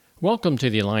Welcome to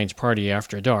the Alliance Party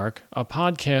After Dark, a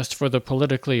podcast for the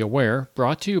politically aware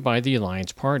brought to you by the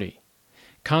Alliance Party.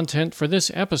 Content for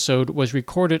this episode was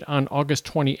recorded on August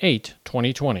 28,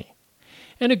 2020.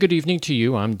 And a good evening to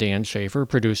you. I'm Dan Schaefer,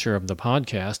 producer of the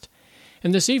podcast.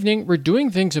 And this evening, we're doing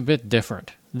things a bit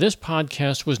different. This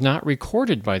podcast was not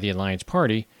recorded by the Alliance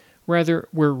Party. Rather,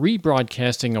 we're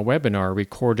rebroadcasting a webinar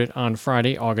recorded on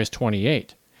Friday, August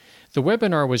 28. The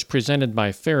webinar was presented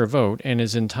by Fairvote and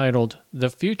is entitled The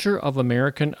Future of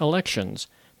American Elections,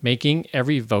 Making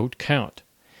Every Vote Count.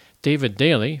 David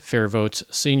Daley, Fairvote's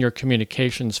Senior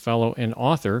Communications Fellow and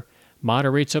author,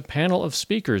 moderates a panel of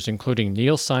speakers including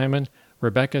Neal Simon,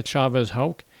 Rebecca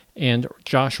Chavez-Houck, and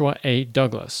Joshua A.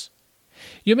 Douglas.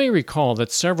 You may recall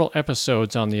that several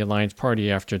episodes on the Alliance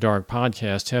Party After Dark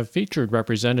podcast have featured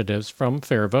representatives from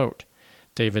Fairvote.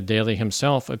 David Daley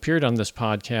himself appeared on this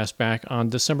podcast back on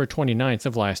December 29th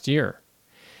of last year.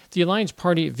 The Alliance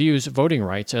Party views voting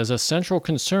rights as a central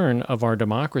concern of our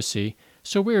democracy,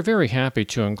 so we are very happy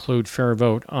to include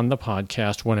Fairvote on the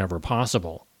podcast whenever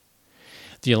possible.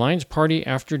 The Alliance Party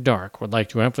After Dark would like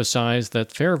to emphasize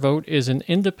that Fairvote is an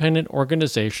independent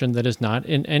organization that is not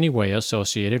in any way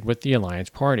associated with the Alliance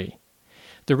Party.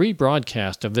 The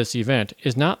rebroadcast of this event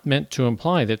is not meant to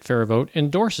imply that Fairvote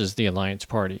endorses the Alliance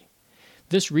Party.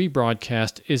 This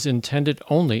rebroadcast is intended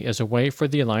only as a way for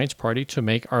the Alliance Party to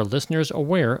make our listeners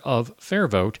aware of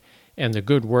Fairvote and the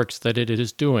good works that it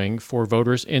is doing for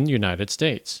voters in the United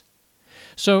States.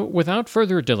 So, without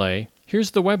further delay,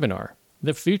 here's the webinar,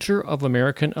 The Future of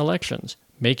American Elections,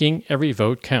 Making Every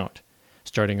Vote Count,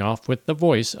 starting off with the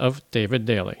voice of David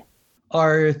Daley.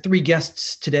 Our three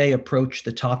guests today approach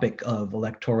the topic of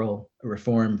electoral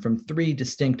reform from three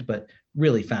distinct but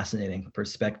really fascinating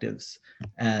perspectives.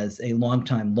 As a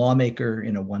longtime lawmaker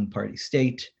in a one-party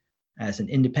state, as an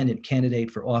independent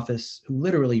candidate for office who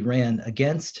literally ran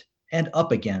against and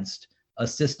up against a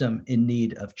system in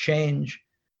need of change,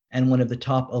 and one of the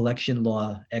top election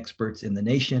law experts in the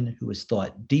nation who has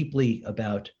thought deeply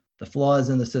about the flaws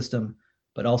in the system,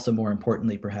 but also more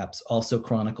importantly, perhaps also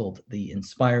chronicled the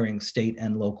inspiring state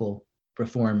and local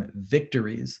reform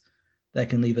victories that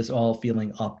can leave us all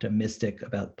feeling optimistic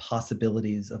about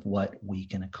possibilities of what we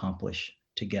can accomplish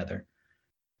together.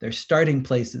 Their starting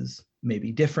places may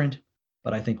be different,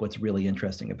 but I think what's really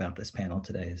interesting about this panel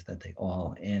today is that they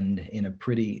all end in a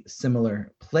pretty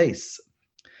similar place.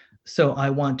 So I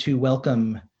want to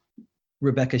welcome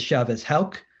Rebecca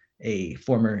Chavez-Houck, a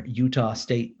former Utah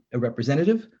state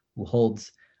representative who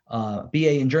holds a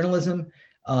BA in journalism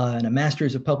and a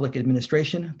master's of public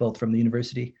administration, both from the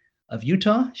University of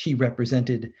Utah. She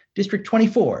represented District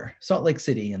 24, Salt Lake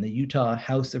City, in the Utah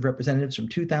House of Representatives from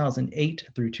 2008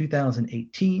 through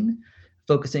 2018,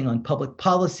 focusing on public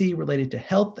policy related to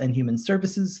health and human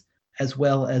services, as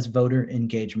well as voter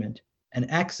engagement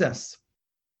and access.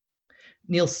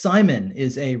 Neal Simon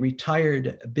is a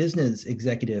retired business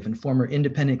executive and former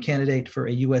independent candidate for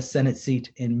a U.S. Senate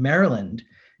seat in Maryland.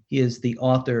 He is the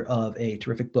author of a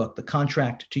terrific book, The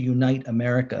Contract to Unite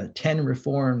America, 10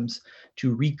 Reforms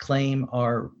to Reclaim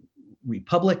Our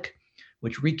Republic,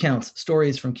 which recounts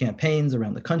stories from campaigns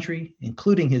around the country,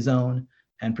 including his own,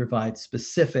 and provides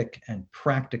specific and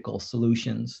practical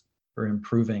solutions for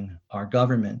improving our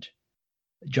government.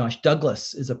 Josh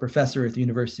Douglas is a professor at the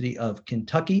University of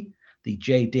Kentucky, the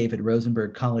J. David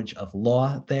Rosenberg College of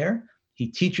Law there. He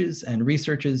teaches and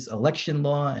researches election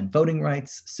law and voting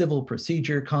rights, civil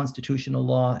procedure, constitutional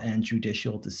law, and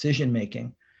judicial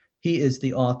decision-making. He is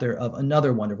the author of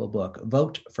another wonderful book,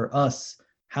 Vote for Us,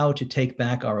 How to Take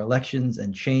Back Our Elections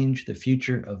and Change the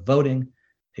Future of Voting,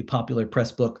 a popular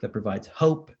press book that provides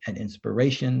hope and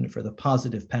inspiration for the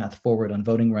positive path forward on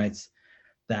voting rights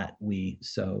that we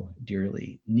so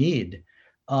dearly need.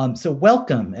 So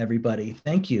welcome, everybody.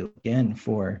 Thank you again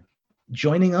for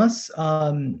joining us.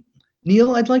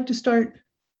 Neal, I'd like to start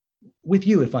with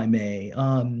you, if I may.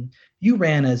 You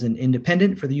ran as an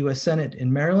independent for the U.S. Senate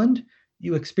in Maryland.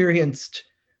 You experienced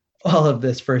all of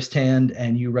this firsthand,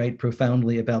 and you write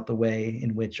profoundly about the way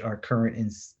in which our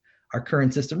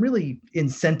current system really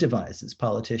incentivizes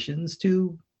politicians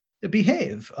to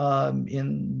behave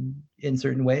in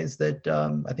certain ways that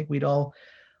I think we'd all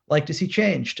like to see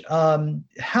changed.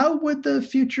 How would the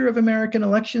future of American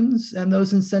elections and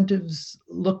those incentives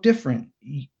look different,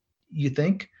 you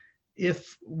think,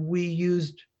 if we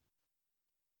used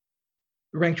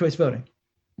ranked choice voting?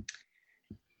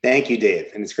 Thank you,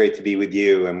 Dave. And it's great to be with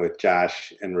you and with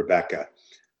Josh and Rebecca.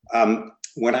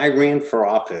 When I ran for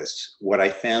office, what I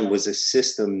found was a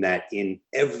system that in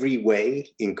every way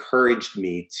encouraged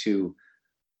me to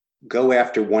go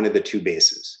after one of the two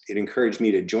bases. It encouraged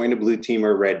me to join a blue team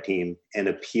or a red team and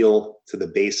appeal to the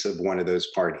base of one of those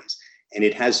parties. And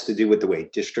it has to do with the way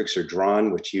districts are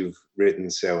drawn, which you've written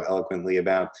so eloquently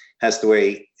about, has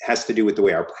to do with the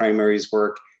way our primaries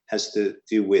work, has to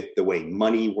do with the way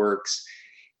money works,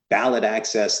 ballot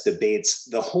access, debates.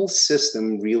 The whole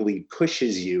system really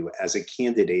pushes you as a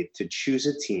candidate to choose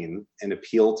a team and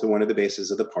appeal to one of the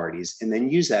bases of the parties, and then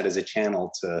use that as a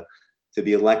channel to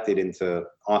be elected into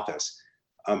office.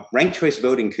 Ranked choice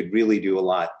voting could really do a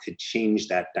lot to change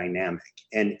that dynamic.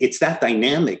 And it's that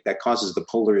dynamic that causes the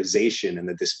polarization and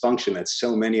the dysfunction that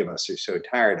so many of us are so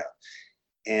tired of.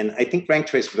 And I think ranked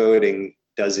choice voting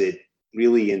does it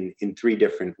really in three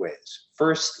different ways.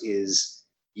 First is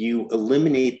you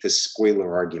eliminate the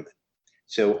spoiler argument.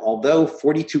 So although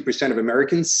 42% of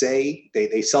Americans say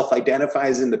they self-identify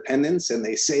as independents and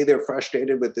they say they're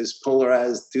frustrated with this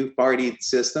polarized two-party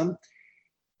system,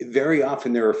 very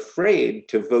often they're afraid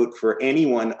to vote for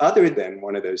anyone other than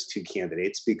one of those two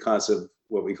candidates because of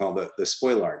what we call the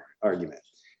spoiler argument.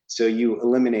 So you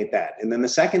eliminate that. And then the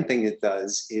second thing it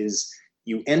does is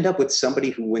you end up with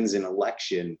somebody who wins an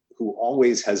election who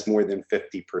always has more than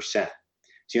 50%. So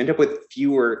you end up with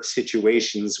fewer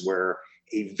situations where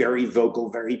a very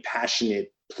vocal, very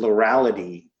passionate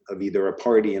plurality of either a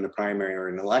party in a primary or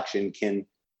an election can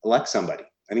elect somebody.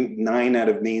 I think 9 out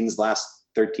of Maine's last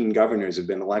 13 governors have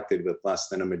been elected with less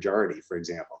than a majority, for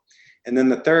example. And then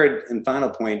the third and final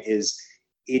point is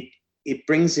it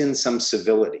brings in some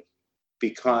civility,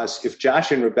 because if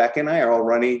Josh and Rebecca and I are all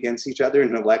running against each other in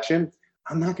an election,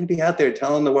 I'm not going to be out there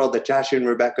telling the world that Josh and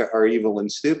Rebecca are evil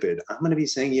and stupid. I'm going to be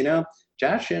saying,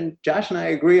 Josh and I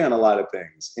agree on a lot of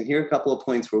things, and here are a couple of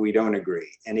points where we don't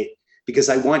agree. And because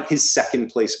I want his second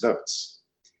place votes.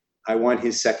 I want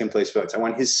his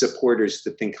supporters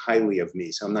to think highly of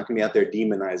me. So I'm not going to be out there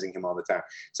demonizing him all the time.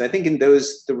 So I think in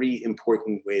those three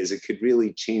important ways, it could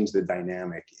really change the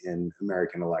dynamic in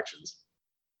American elections.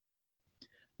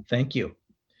 Thank you.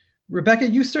 Rebecca,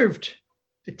 you served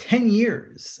 10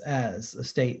 years as a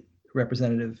state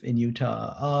representative in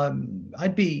Utah.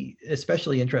 I'd be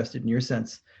especially interested in your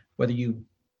sense, whether you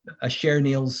share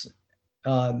Neal's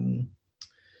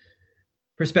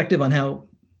perspective on how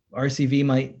RCV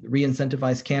might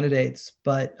re-incentivize candidates.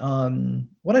 But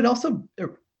what I'd also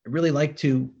really like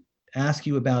to ask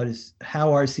you about is how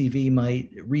RCV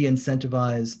might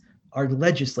re-incentivize our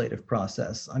legislative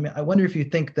process. I mean, I wonder if you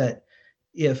think that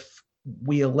if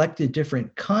we elected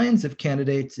different kinds of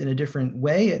candidates in a different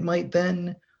way, it might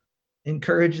then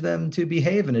encourage them to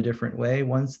behave in a different way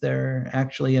once they're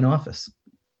actually in office.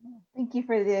 Thank you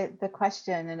for the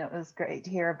question, and it was great to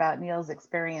hear about Neal's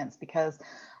experience, because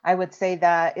I would say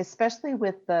that especially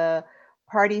with the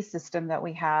party system that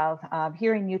we have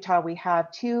here in Utah, we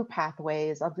have two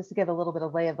pathways. I'll just give a little bit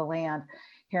of lay of the land.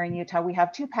 Here in Utah, we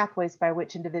have two pathways by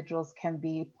which individuals can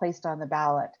be placed on the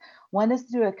ballot. One is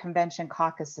through a convention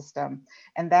caucus system,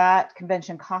 and that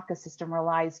convention caucus system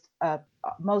relies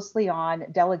mostly on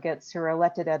delegates who are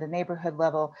elected at a neighborhood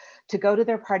level to go to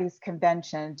their party's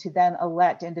convention to then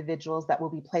elect individuals that will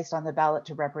be placed on the ballot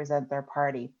to represent their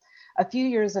party. A few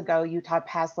years ago, Utah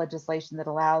passed legislation that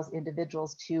allows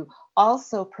individuals to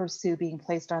also pursue being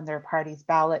placed on their party's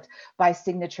ballot by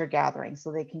signature gathering.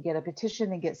 So they can get a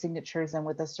petition and get signatures, and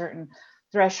with a certain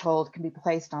threshold can be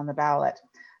placed on the ballot.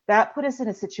 That put us in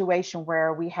a situation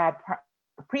where we had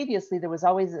previously, there was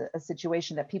always a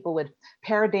situation that people would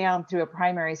pare down through a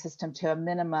primary system to a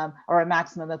minimum or a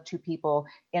maximum of 2 people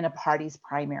in a party's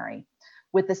primary.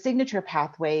 With the signature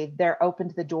pathway, they're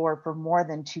opened the door for more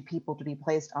than 2 people to be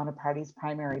placed on a party's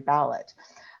primary ballot.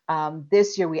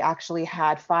 This year, we actually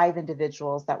had 5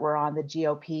 individuals that were on the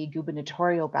GOP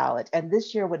gubernatorial ballot. And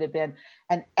this year would have been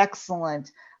an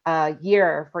excellent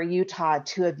year for Utah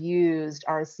to have used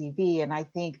RCV. And I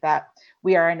think that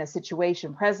we are in a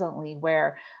situation presently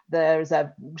where there's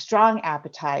a strong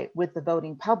appetite with the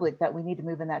voting public that we need to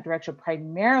move in that direction,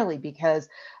 primarily because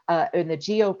in the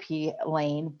GOP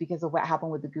lane, because of what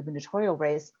happened with the gubernatorial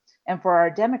race. And for our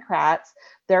Democrats,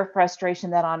 their frustration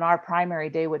that on our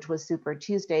primary day, which was Super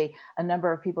Tuesday, a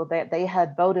number of people that they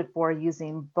had voted for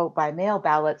using vote by mail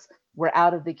ballots were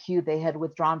out of the queue. They had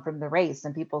withdrawn from the race,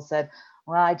 and people said,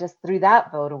 well, I just threw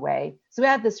that vote away. So we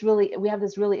have this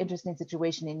really interesting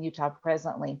situation in Utah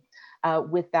presently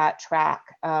with that track.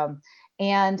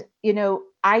 And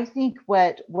I think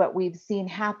what we've seen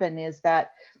happen is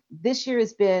that This year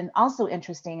has been also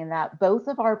interesting in that both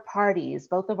of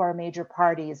our major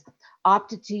parties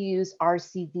opted to use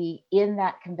RCV in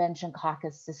that convention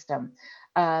caucus system.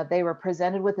 They were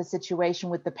presented with a situation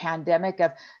with the pandemic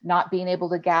of not being able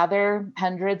to gather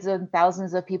hundreds and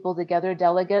thousands of people together,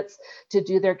 delegates, to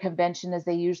do their convention as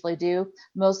they usually do.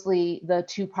 Mostly the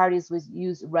two parties would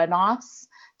use runoffs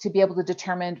to be able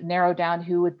to narrow down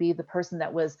who would be the person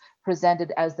that was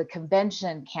presented as the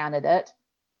convention candidate.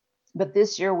 But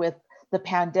this year with the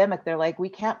pandemic, they're like, we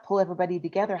can't pull everybody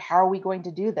together. How are we going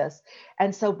to do this?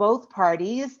 And so both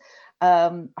parties,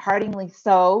 heartily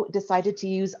so, decided to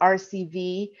use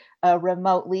RCV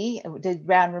remotely. They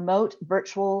ran remote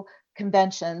virtual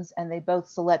conventions, and they both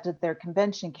selected their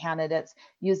convention candidates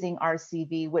using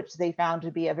RCV, which they found to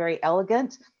be a very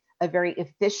elegant, a very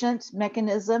efficient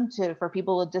mechanism for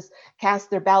people to just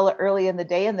cast their ballot early in the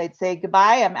day, and they'd say,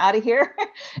 goodbye, I'm out of here,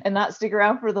 and not stick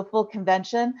around for the full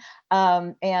convention.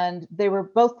 And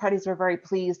both parties were very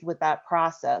pleased with that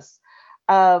process.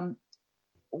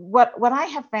 What I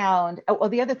have found, well,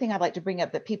 the other thing I'd like to bring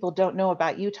up that people don't know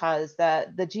about Utah is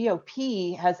that the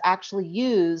GOP has actually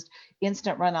used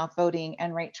instant runoff voting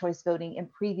and ranked choice voting in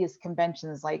previous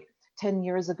conventions. Like 10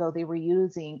 years ago, they were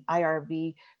using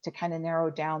IRV to kind of narrow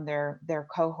down their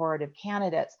cohort of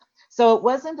candidates. So it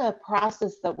wasn't a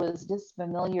process that was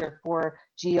disfamiliar for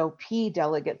GOP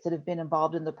delegates that have been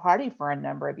involved in the party for a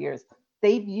number of years.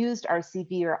 They've used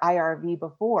RCV or IRV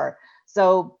before.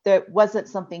 So that wasn't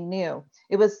something new.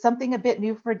 It was something a bit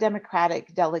new for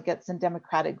Democratic delegates and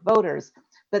Democratic voters,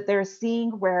 but they're seeing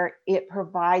where it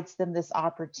provides them this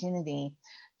opportunity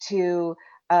to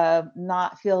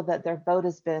not feel that their vote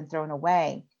has been thrown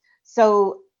away.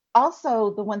 So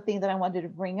also the one thing that I wanted to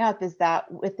bring up is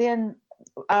that within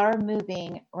our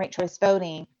moving ranked choice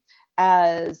voting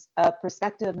as a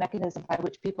prospective mechanism by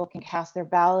which people can cast their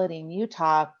ballot in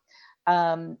Utah,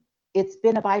 it's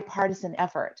been a bipartisan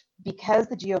effort because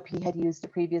the GOP had used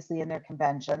it previously in their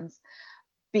conventions,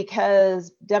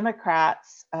 because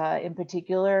Democrats in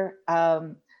particular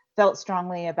felt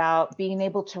strongly about being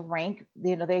able to rank.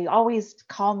 They always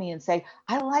call me and say,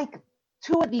 I like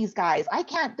two of these guys. I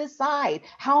can't decide.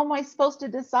 How am I supposed to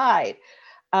decide?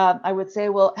 I would say,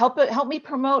 well, help me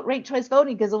promote ranked choice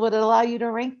voting because it would allow you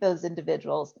to rank those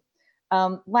individuals.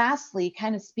 Lastly,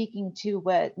 kind of speaking to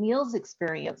what Neal's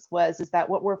experience is that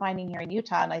what we're finding here in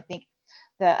Utah, and I think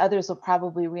that others will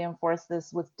probably reinforce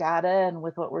this with data and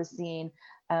with what we're seeing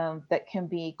that can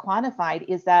be quantified,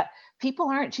 is that people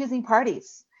aren't choosing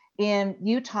parties. In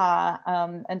Utah,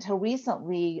 until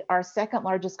recently, our second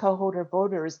largest cohort of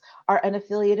voters are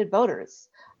unaffiliated voters.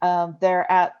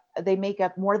 They make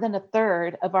up more than a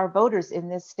third of our voters in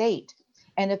this state.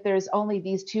 And if there's only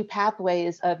these two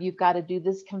pathways of you've got to do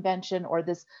this convention or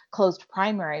this closed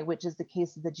primary, which is the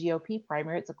case of the GOP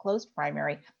primary, it's a closed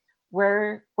primary,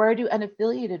 where do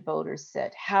unaffiliated voters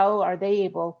sit? How are they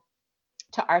able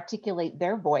to articulate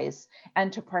their voice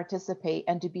and to participate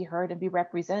and to be heard and be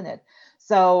represented?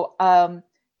 So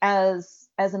as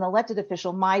an elected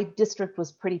official, my district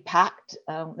was pretty packed,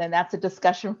 and that's a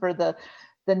discussion for the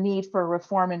need for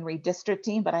reform and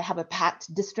redistricting, but I have a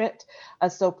packed district.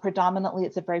 So predominantly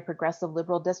it's a very progressive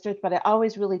liberal district, but I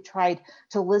always really tried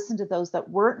to listen to those that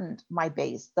weren't my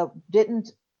base, that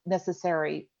didn't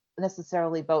necessarily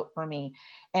vote for me.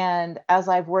 And as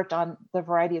I've worked on the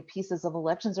variety of pieces of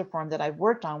elections reform that I've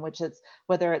worked on,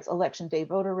 whether it's election day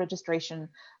voter registration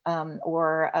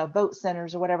or vote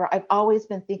centers or whatever, I've always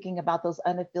been thinking about those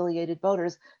unaffiliated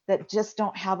voters that just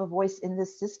don't have a voice in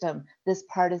this system, this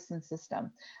partisan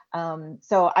system.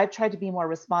 So I've tried to be more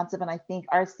responsive, and I think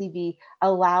RCV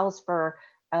allows for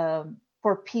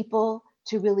people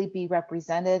to really be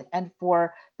represented and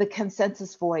for the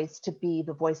consensus voice to be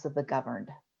the voice of the governed.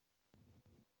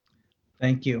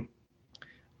 Thank you.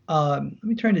 Let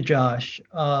me turn to Josh,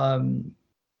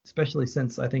 especially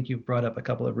since I think you've brought up a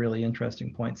couple of really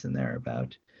interesting points in there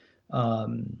about a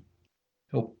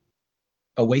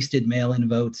wasted mail-in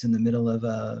votes in the middle of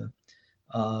a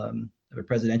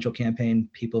presidential campaign,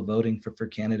 people voting for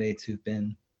candidates who've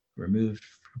been removed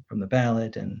from the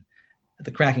ballot, and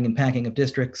the cracking and packing of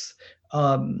districts.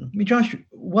 Josh,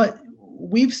 what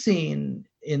we've seen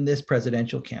in this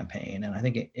presidential campaign, and I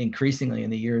think increasingly in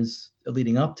the years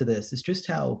leading up to this, is just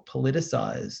how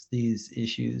politicized these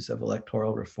issues of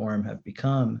electoral reform have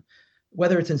become,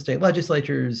 whether it's in state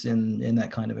legislatures, in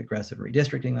that kind of aggressive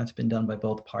redistricting that's been done by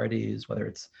both parties, whether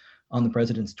it's on the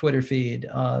president's Twitter feed.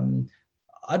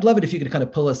 I'd love it if you could kind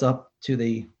of pull us up to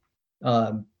the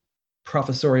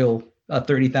professorial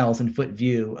 30,000-foot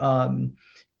view.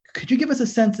 Could you give us a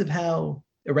sense of how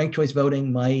ranked choice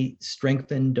voting might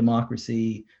strengthen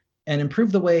democracy and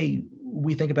improve the way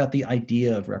we think about the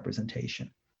idea of representation?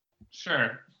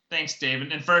 Sure. Thanks,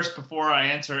 David. And first, before I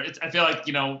answer, I feel like,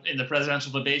 in the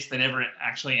presidential debates, they never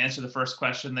actually answer the first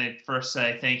question. They first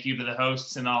say thank you to the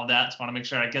hosts and all that. So I want to make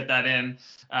sure I get that in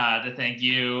to thank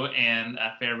you and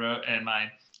Fairvote and my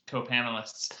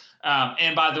co-panelists.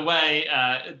 And by the way,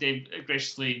 Dave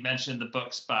graciously mentioned the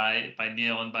books by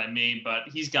Neal and by me, but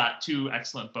he's got 2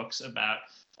 excellent books about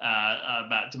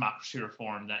democracy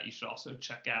reform that you should also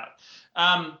check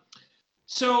out.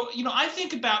 So, I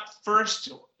think about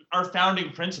first our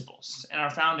founding principles and our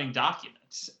founding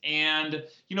documents. And,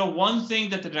 one thing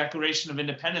that the Declaration of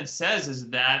Independence says is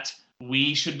that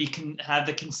we should have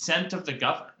the consent of the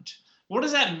governed. What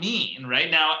does that mean,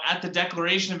 right? Now, at the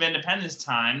Declaration of Independence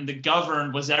time, the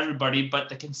governed was everybody, but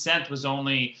the consent was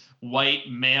only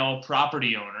white male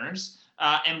property owners.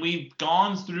 And we've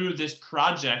gone through this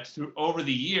project over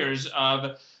the years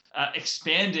of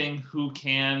expanding who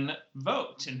can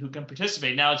vote and who can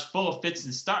participate. Now, it's full of fits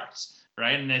and starts,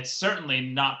 right? And it's certainly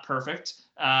not perfect.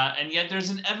 And yet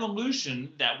there's an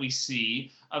evolution that we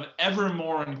see of ever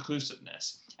more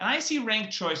inclusiveness. And I see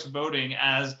ranked choice voting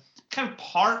as kind of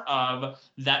part of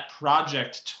that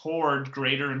project toward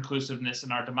greater inclusiveness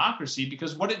in our democracy,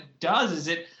 because what it does is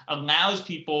it allows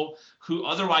people who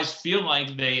otherwise feel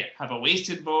like they have a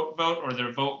wasted vote or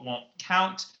their vote won't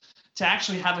count to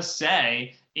actually have a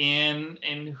say in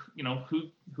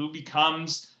who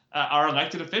becomes our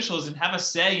elected officials and have a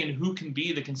say in who can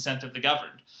be the consent of the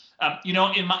governed.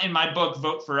 In my book,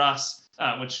 Vote for Us,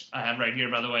 which I have right here,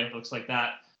 by the way, it looks like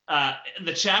that.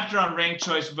 The chapter on ranked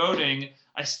choice voting,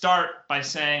 I start by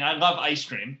saying I love ice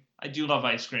cream. I do love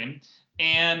ice cream.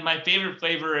 And my favorite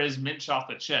flavor is mint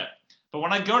chocolate chip. But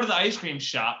when I go to the ice cream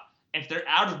shop, if they're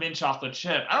out of mint chocolate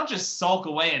chip, I don't just sulk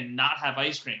away and not have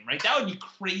ice cream, right? That would be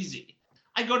crazy.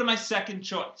 I go to my second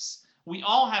choice. We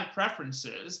all have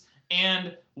preferences.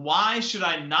 And why should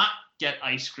I not get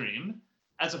ice cream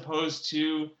as opposed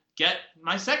to get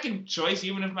my second choice,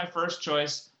 even if my first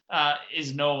choice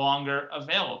is no longer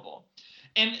available?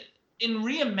 And in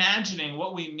reimagining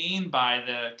what we mean by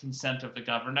the consent of the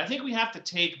governed, I think we have to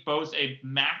take both a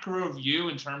macro view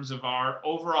in terms of our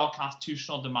overall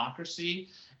constitutional democracy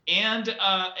and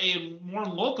a more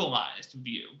localized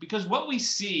view. Because what we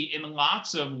see in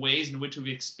lots of ways in which we've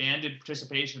expanded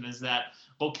participation is that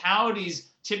localities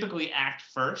typically act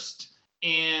first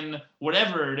in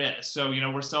whatever it is. So,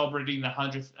 we're celebrating the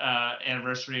 100th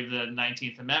anniversary of the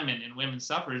 19th Amendment in women's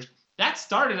suffrage. That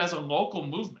started as a local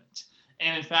movement.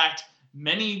 And in fact,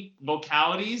 many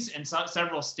localities and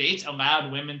several states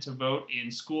allowed women to vote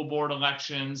in school board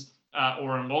elections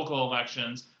or in local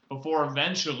elections before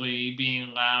eventually being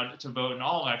allowed to vote in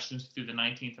all elections through the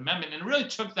 19th Amendment. And it really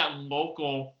took that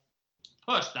local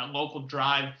push, that local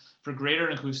drive for greater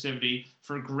inclusivity,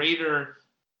 for a greater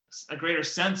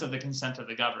sense of the consent of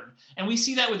the governed. And we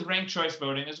see that with ranked choice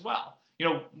voting as well.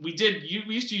 We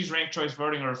used to use ranked choice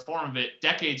voting or a form of it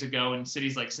decades ago in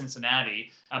cities like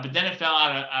Cincinnati, but then it fell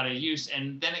out of use,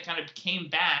 and then it kind of came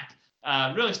back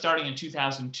really starting in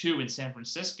 2002 in San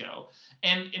Francisco.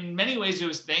 And in many ways, it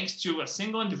was thanks to a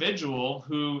single individual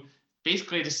who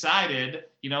basically decided,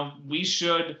 we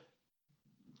should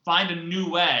find a new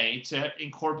way to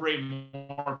incorporate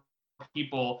more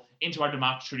people into our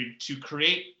democracy to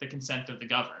create the consent of the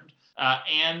governed.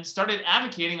 And started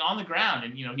advocating on the ground.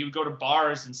 And, he would go to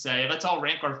bars and say, let's all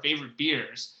rank our favorite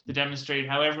beers to demonstrate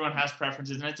how everyone has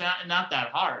preferences. And it's not that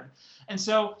hard. And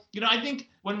so, I think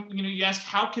when, you ask,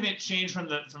 how can it change from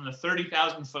the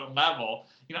 30,000 foot level?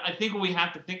 I think we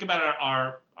have to think about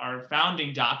our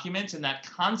founding documents and that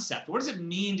concept. What does it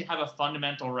mean to have a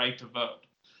fundamental right to vote?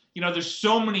 There's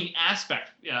so many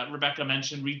aspects. Rebecca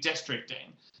mentioned redistricting.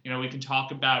 We can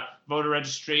talk about voter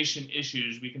registration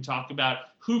issues. We can talk about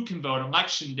who can vote,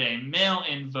 election day,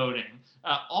 mail-in voting,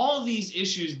 all these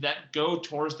issues that go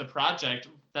towards the project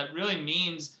that really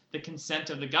means the consent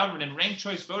of the governed. And ranked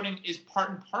choice voting is part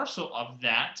and parcel of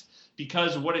that,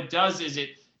 because what it does is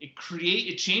it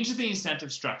changes the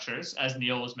incentive structures, as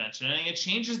Neal was mentioning. It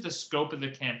changes the scope of the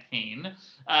campaign.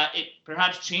 It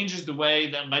perhaps changes the way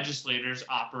that legislators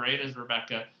operate, as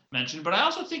Rebecca mentioned, but I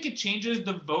also think it changes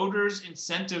the voters'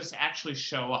 incentives to actually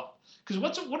show up. Because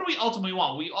what do we ultimately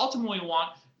want? We ultimately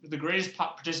want the greatest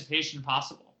participation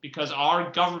possible, because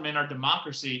our government, our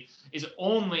democracy, is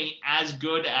only as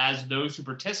good as those who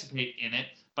participate in it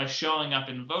by showing up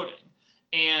and voting.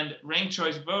 And ranked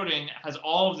choice voting has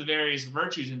all of the various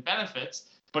virtues and benefits,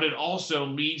 but it also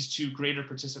leads to greater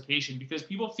participation because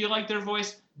people feel like their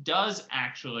voice does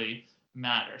actually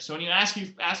matter. So when you ask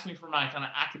me for my kind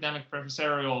of academic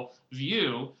professorial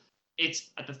view, it's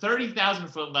at the 30,000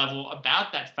 foot level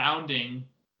about that founding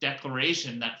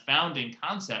declaration, that founding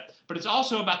concept, but it's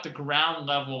also about the ground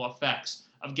level effects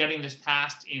of getting this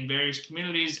passed in various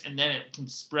communities, and then it can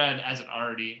spread as it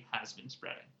already has been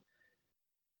spreading.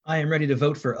 I am ready to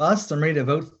vote for us. I'm ready to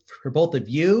vote for both of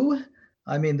you.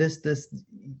 I mean, this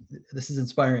is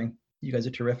inspiring. You guys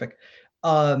are terrific.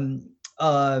 Once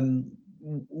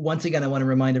again, I want to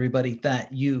remind everybody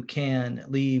that you can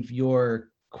leave your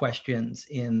questions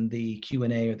in the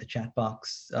Q&A or the chat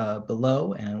box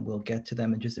below, and we'll get to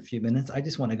them in just a few minutes. I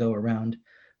just want to go around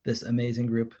this amazing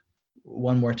group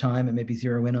one more time and maybe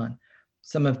zero in on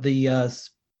some of the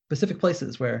specific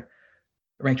places where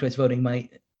ranked choice voting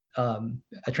might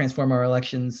transform our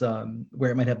elections, where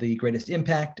it might have the greatest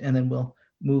impact, and then we'll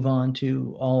move on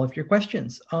to all of your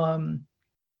questions.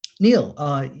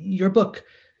 Neal, your book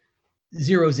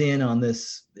zeroes in on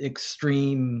this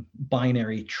extreme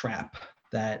binary trap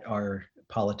that our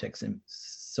politics in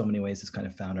so many ways has kind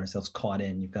of found ourselves caught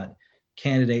in. You've got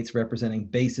candidates representing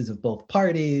bases of both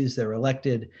parties. They're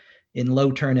elected in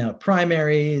low turnout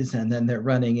primaries, and then they're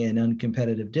running in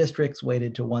uncompetitive districts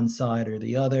weighted to one side or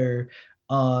the other.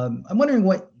 I'm wondering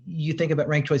what you think about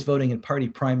ranked choice voting in party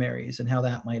primaries and how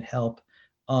that might help.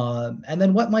 And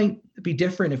then what might be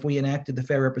different if we enacted the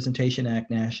Fair Representation Act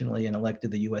nationally and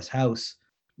elected the US House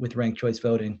with ranked choice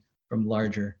voting from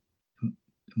larger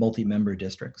multi-member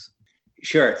districts?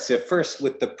 Sure. So first,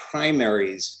 with the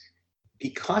primaries,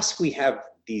 because we have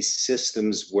these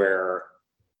systems where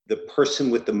the person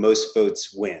with the most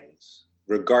votes wins,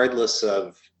 regardless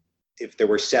of if there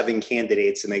were 7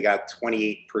 candidates and they got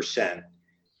 28%,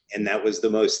 and that was the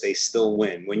most, they still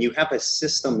win. When you have a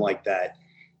system like that,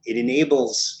 it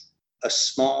enables a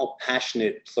small,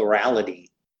 passionate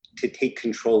plurality to take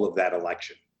control of that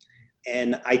election.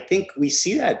 And I think we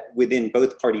see that within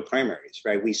both party primaries,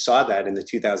 right? We saw that in the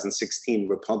 2016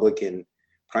 Republican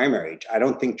primary. I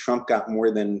don't think Trump got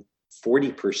more than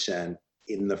 40%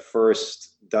 in the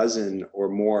first dozen or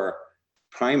more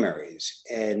primaries.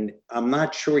 And I'm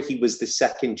not sure he was the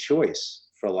second choice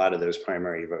for a lot of those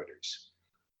primary voters.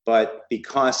 But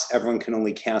because everyone can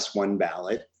only cast one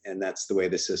ballot, and that's the way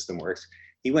the system works,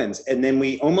 he wins. And then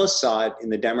we almost saw it in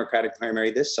the Democratic primary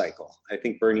this cycle. I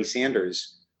think Bernie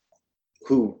Sanders,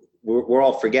 who we're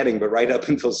all forgetting, but right up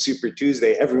until Super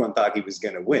Tuesday, everyone thought he was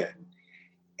going to win.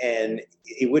 And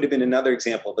it would have been another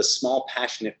example of a small,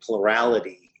 passionate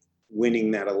plurality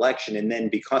winning that election. And then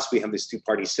because we have this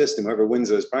two-party system, whoever wins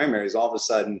those primaries all of a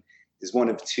sudden is one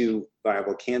of 2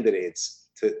 viable candidates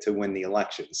to win the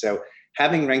election. So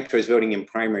having ranked choice voting in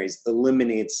primaries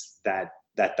eliminates that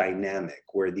dynamic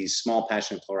where these small,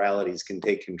 passionate pluralities can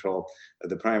take control of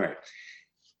the primary.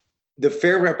 The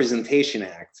Fair Representation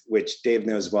Act, which Dave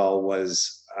knows well,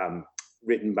 was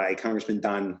written by Congressman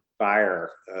Don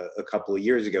Beyer a couple of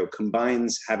years ago,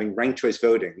 combines having ranked choice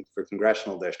voting for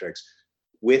congressional districts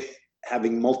with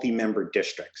having multi-member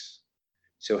districts.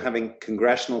 So having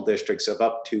congressional districts of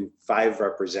up to 5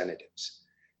 representatives.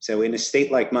 So in a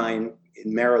state like mine,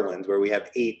 in Maryland, where we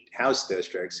have 8 House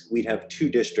districts, we'd have 2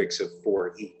 districts of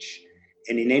 4 each.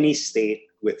 And in any state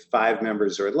with 5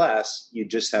 members or less, you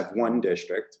just have 1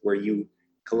 district where you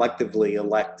collectively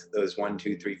elect those 1,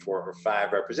 2, 3, 4, or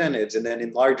 5 representatives. And then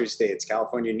in larger states,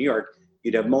 California and New York,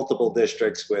 you'd have multiple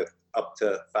districts with up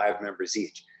to 5 members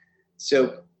each.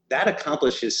 So that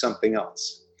accomplishes something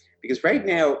else. Because right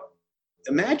now,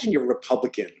 imagine you're a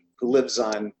Republican who lives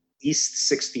on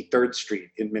East 63rd Street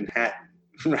in Manhattan,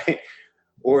 right?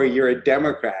 Or you're a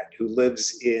Democrat who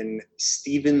lives in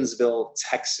Stevensville,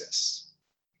 Texas.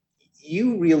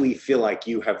 You really feel like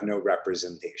you have no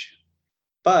representation.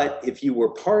 But if you were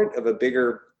part of a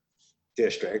bigger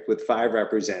district with 5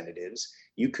 representatives,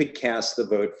 you could cast the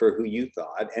vote for who you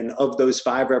thought. And of those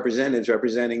 5 representatives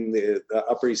representing the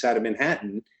Upper East Side of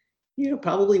Manhattan,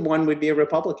 probably 1 would be a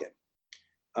Republican.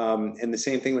 And the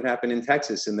same thing would happen in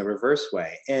Texas in the reverse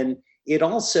way. And it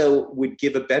also would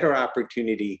give a better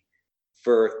opportunity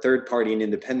for third-party and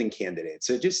independent candidates.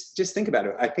 So just think about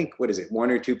it. I think, 1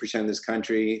 or 2% of this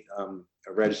country are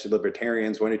registered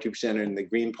libertarians, 1 or 2% are in the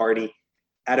Green Party.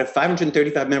 Out of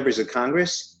 535 members of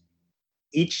Congress,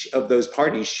 each of those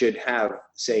parties should have,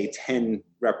 say, 10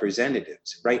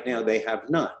 representatives. Right now, they have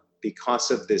none because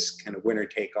of this kind of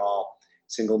winner-take-all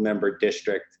single-member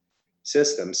district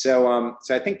system. So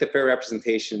I think the Fair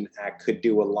Representation Act could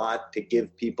do a lot to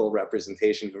give people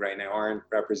representation who right now aren't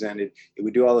represented. It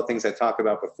would do all the things I talked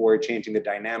about before, changing the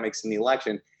dynamics in the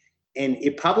election. And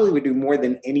it probably would do more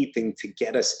than anything to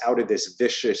get us out of this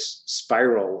vicious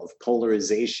spiral of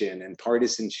polarization and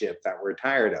partisanship that we're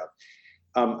tired of.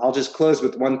 I'll just close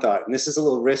with one thought, and this is a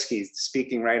little risky,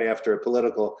 speaking right after a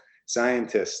political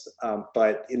scientist.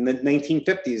 But in the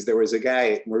 1950s, there was a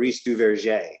guy, Maurice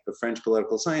Duverger, a French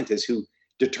political scientist, who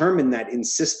determined that in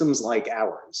systems like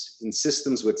ours, in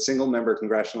systems with single-member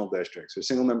congressional districts or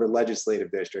single-member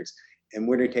legislative districts and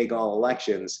winner-take-all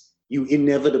elections, you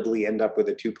inevitably end up with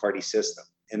a two-party system,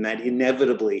 and that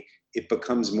inevitably it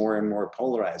becomes more and more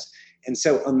polarized. And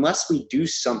so unless we do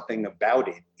something about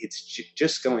it, it's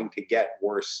just going to get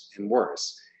worse and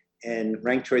worse. And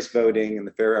ranked choice voting and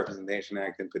the Fair Representation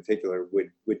Act in particular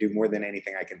would do more than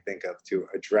anything I can think of to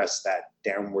address that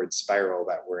downward spiral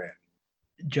that we're in.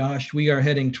 Josh, we are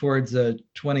heading towards a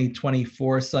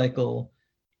 2024 cycle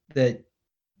that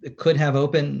could have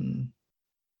open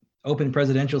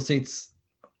presidential seats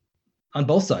on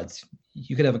both sides.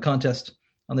 You could have a contest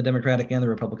on the Democratic and the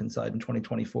Republican side in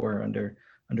 2024 under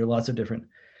lots of different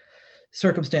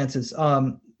circumstances.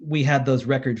 We had those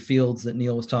record fields that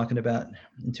Neal was talking about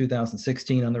in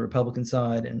 2016 on the Republican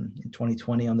side and in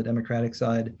 2020 on the Democratic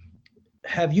side.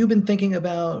 Have you been thinking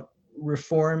about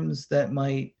reforms that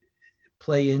might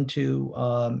play into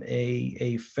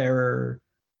a fairer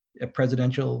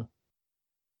presidential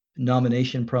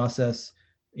nomination process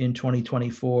in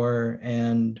 2024,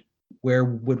 and where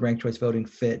would ranked choice voting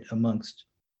fit amongst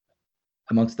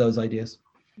those ideas?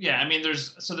 Yeah, I mean,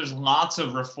 there's lots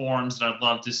of reforms that I'd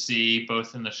love to see,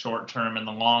 both in the short term and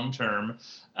the long term.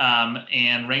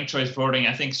 And ranked choice voting,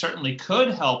 I think, certainly could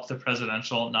help the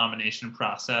presidential nomination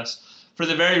process for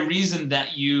the very reason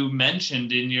that you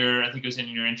mentioned in your, I think it was in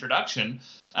your introduction,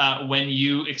 when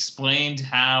you explained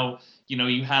how,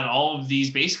 you had all of these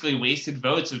basically wasted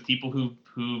votes of people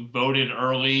who voted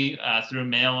early through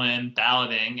mail-in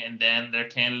balloting, and then their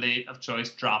candidate of choice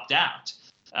dropped out.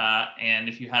 And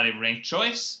if you had a ranked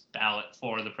choice ballot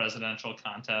for the presidential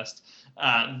contest,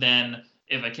 then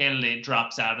if a candidate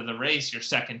drops out of the race, your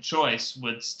second choice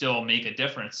would still make a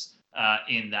difference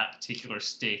in that particular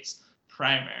state's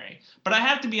primary. But I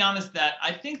have to be honest that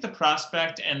I think the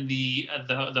prospect and the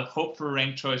hope for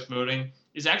ranked choice voting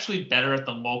is actually better at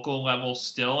the local level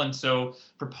still. And so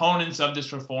proponents of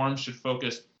this reform should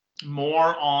focus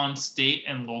more on state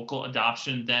and local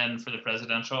adoption than for the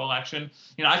presidential election.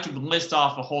 I could list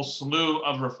off a whole slew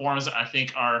of reforms that I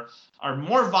think are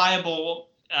more viable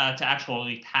to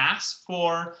actually pass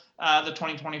for the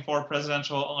 2024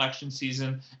 presidential election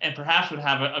season, and perhaps would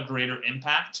have a greater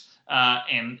impact.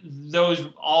 And those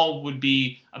all would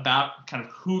be about kind of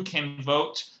who can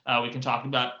vote. We can talk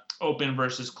about open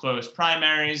versus closed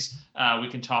primaries. We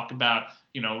can talk about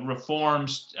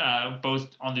reforms both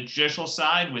on the judicial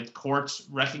side, with courts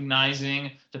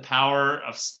recognizing the power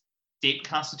of state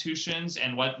constitutions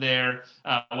and what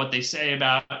they say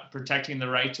about protecting the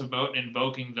right to vote and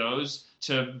invoking those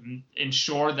to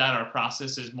ensure that our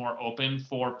process is more open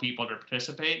for people to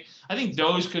participate. I think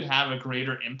those could have a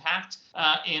greater impact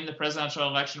in the presidential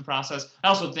election process. I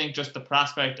also think just the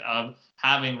prospect of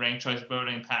having ranked choice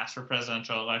voting pass for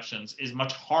presidential elections is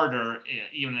much harder,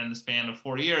 even in the span of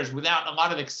 4 years, without a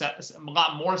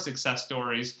lot more success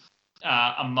stories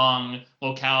among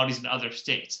localities in other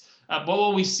states. But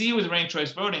what we see with ranked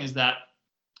choice voting is that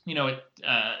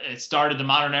it started, the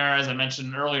modern era, as I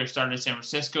mentioned earlier, started in San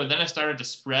Francisco. Then it started to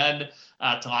spread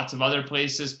to lots of other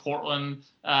places, Portland,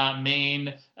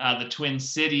 Maine, the Twin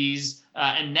Cities.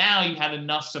 And now you had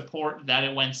enough support that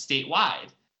it went statewide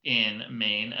in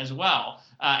Maine as well.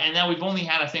 And now we've only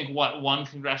had, I think, one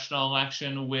congressional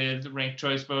election with ranked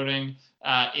choice voting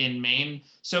in Maine.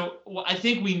 So I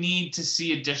think we need to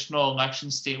see additional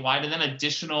elections statewide, and then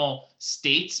additional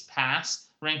states pass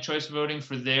ranked choice voting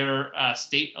for their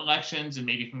state elections and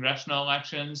maybe congressional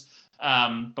elections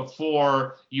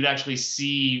before you'd actually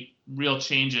see real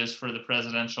changes for the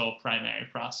presidential primary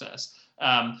process.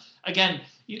 Again,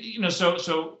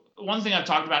 so one thing I've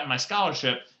talked about in my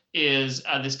scholarship is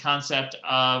this concept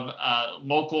of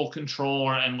local control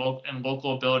and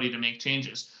local ability to make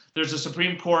changes. There's a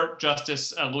Supreme Court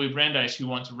Justice, Louis Brandeis, who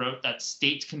once wrote that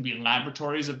states can be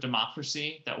laboratories of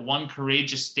democracy, that one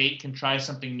courageous state can try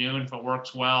something new, and if it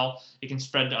works well, it can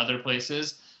spread to other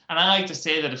places. And I like to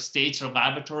say that if states are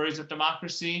laboratories of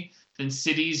democracy, then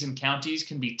cities and counties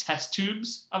can be test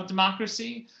tubes of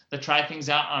democracy that try things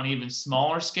out on an even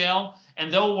smaller scale,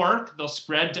 and they'll work, they'll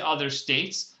spread to other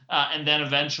states, and then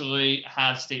eventually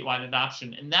have statewide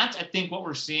adoption. And that's, I think, what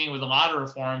we're seeing with a lot of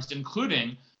reforms,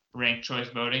 including ranked choice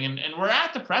voting. And we're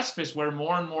at the precipice where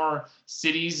more and more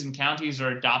cities and counties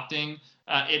are adopting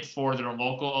it for their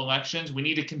local elections. We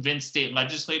need to convince state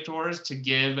legislators to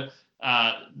give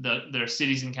their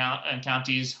cities and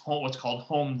counties what's called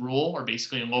home rule, or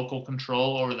basically local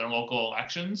control over their local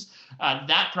elections.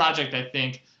 That project, I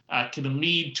think, can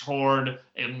lead toward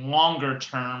a longer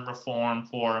term reform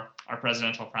for our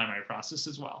presidential primary process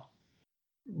as well.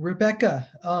 Rebecca,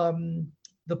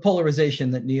 the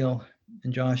polarization that Neal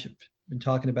and Josh have been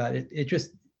talking about,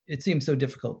 it seems so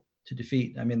difficult to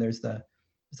defeat. I mean, there's the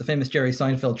famous Jerry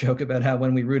Seinfeld joke about how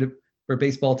when we root for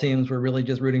baseball teams, we're really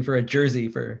just rooting for a jersey,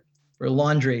 for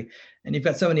laundry. And you've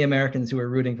got so many Americans who are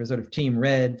rooting for sort of team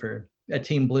red, for a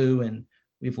team blue, and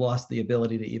we've lost the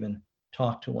ability to even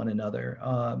talk to one another.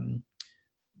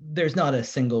 There's not a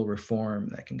single reform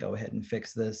that can go ahead and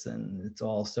fix this, and it's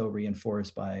all so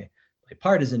reinforced by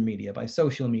partisan media, by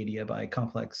social media, by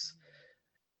complex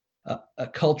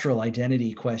cultural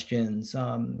identity questions.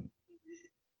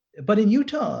 But in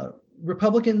Utah,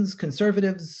 Republicans,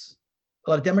 conservatives, a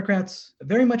lot of Democrats,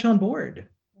 very much on board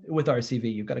with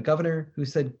RCV. You've got a governor who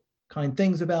said kind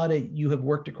things about it. You have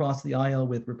worked across the aisle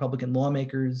with Republican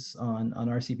lawmakers on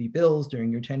RCV bills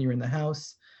during your tenure in the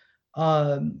House.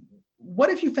 What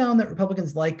have you found that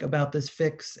Republicans like about this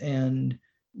fix, and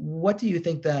what do you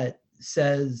think that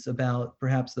says about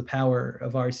perhaps the power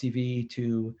of RCV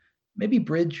to maybe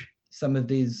bridge some of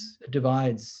these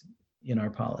divides in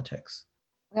our politics?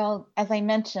 Well, as I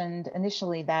mentioned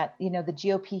initially, that the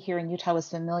GOP here in Utah was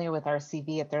familiar with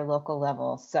RCV at their local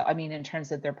level. So, I mean, in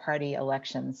terms of their party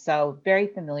elections, so very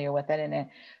familiar with it. And in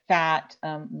fact,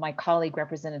 my colleague,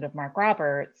 Representative Mark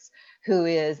Roberts, who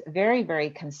is very, very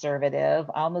conservative,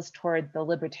 almost toward the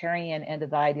libertarian end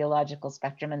of the ideological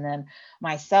spectrum, and then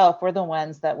myself, we're the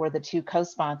ones that were the two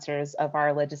co-sponsors of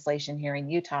our legislation here in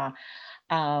Utah.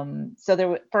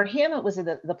 So for him, it was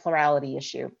the plurality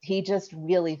issue. He just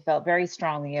really felt very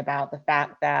strongly about the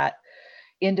fact that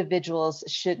individuals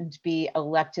shouldn't be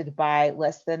elected by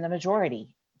less than the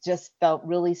majority. Just felt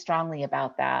really strongly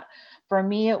about that. For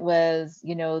me, it was,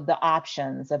 the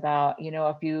options about,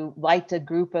 if you liked a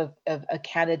group of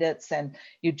candidates and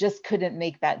you just couldn't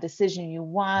make that decision, you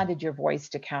wanted your voice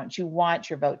to count, you want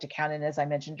your vote to count. And as I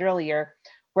mentioned earlier,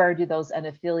 where do those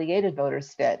unaffiliated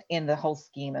voters fit in the whole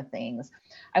scheme of things?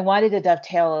 I wanted to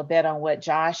dovetail a bit on what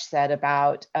Josh said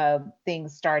about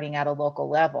things starting at a local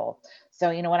level. So,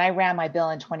 when I ran my bill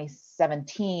in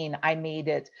 2017, I made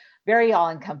it very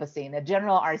all-encompassing, a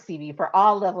general RCV for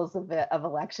all levels of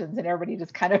elections, and everybody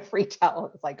just kind of freaked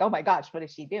out. It's like, oh my gosh, what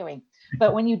is she doing?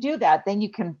 But when you do that, then you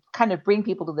can kind of bring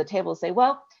people to the table and say,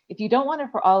 well, if you don't want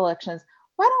it for all elections,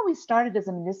 why don't we start it as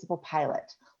a municipal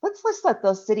pilot? Let's let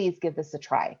those cities give this a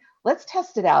try. Let's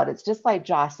test it out. It's just like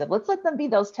Josh said, let's let them be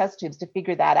those test tubes to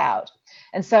figure that out.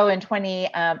 And so in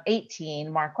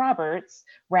 2018, Mark Roberts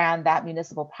ran that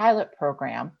municipal pilot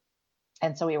program.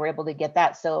 And so we were able to get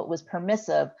that. So it was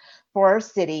permissive for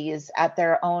cities at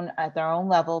their own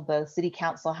level. The city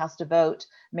council has to vote,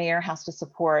 mayor has to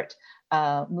support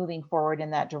moving forward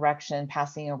in that direction,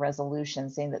 passing a resolution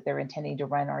saying that they're intending to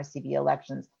run RCV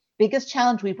elections. Biggest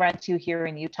challenge we've run into here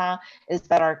in Utah is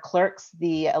that our clerks,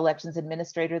 the elections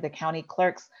administrator, the county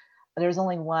clerks, there's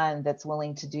only one that's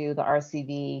willing to do the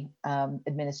RCV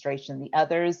administration. The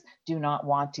others do not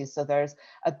want to. So there's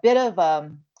a bit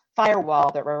of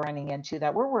firewall that we're running into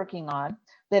that we're working on,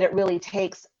 that it really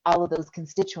takes all of those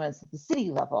constituents at the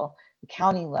city level, the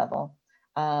county level,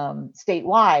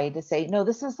 statewide to say, no,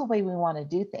 this is the way we want to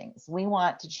do things. We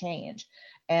want to change.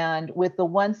 And with the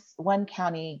one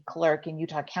county clerk in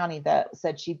Utah County that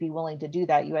said she'd be willing to do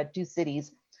that, you had two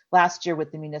cities last year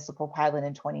with the municipal pilot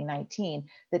in 2019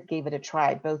 that gave it a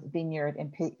try. Both Vineyard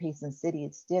and Payson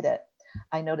cities did it.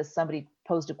 I noticed somebody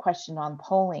posed a question on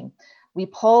polling. We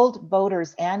polled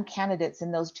voters and candidates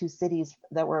in those two cities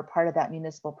that were a part of that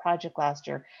municipal project last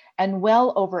year, and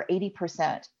well over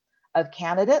 80% of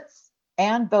candidates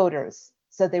and voters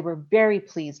said they were very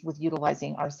pleased with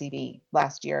utilizing RCV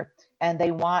last year, and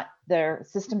they want their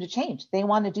system to change. They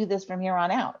want to do this from here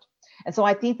on out. And so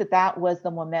I think that was the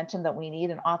momentum that we need.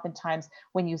 And oftentimes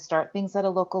when you start things at a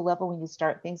local level, when you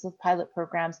start things with pilot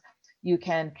programs, you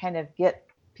can kind of get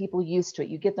people used to it.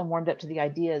 You get them warmed up to the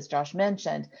idea, as Josh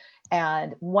mentioned.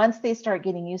 And once they start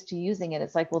getting used to using it,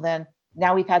 it's like, well, then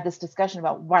now we've had this discussion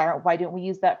about why don't we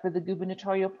use that for the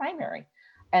gubernatorial primary?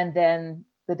 And then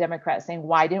the Democrats saying,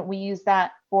 why didn't we use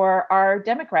that for our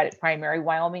Democratic primary?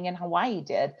 Wyoming and Hawaii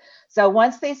did. So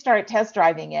once they start test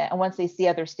driving it, and once they see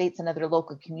other states and other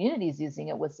local communities using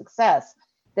it with success,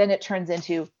 then it turns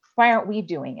into, why aren't we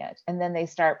doing it? And then they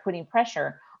start putting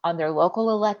pressure on their local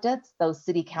electeds, those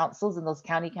city councils and those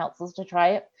county councils to try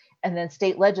it, and then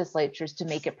state legislatures to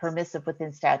make it permissive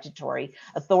within statutory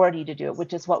authority to do it,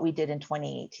 which is what we did in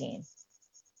 2018.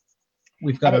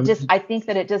 We've got I think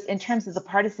that it just, in terms of the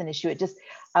partisan issue, it just,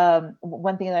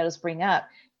 one thing that I just bring up,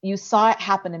 you saw it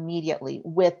happen immediately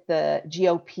with the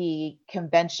GOP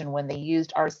convention when they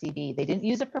used RCV. They didn't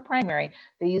use it for primary,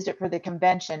 they used it for the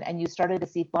convention, and you started to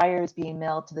see flyers being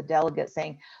mailed to the delegates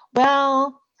saying,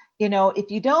 well,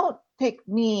 if you don't pick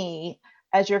me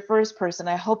as your first person,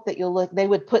 I hope that you'll look, they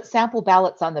would put sample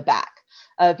ballots on the back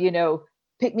of,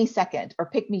 pick me second or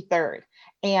pick me third.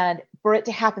 And for it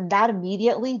to happen that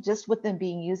immediately, just with them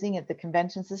being using it, the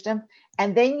convention system.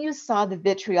 And then you saw the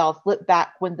vitriol flip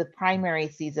back when the primary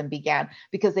season began,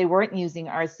 because they weren't using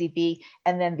RCV,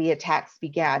 and then the attacks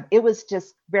began. It was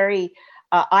just very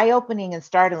eye-opening and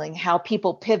startling how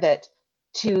people pivot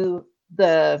to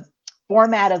the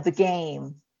format of the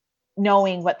game,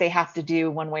 knowing what they have to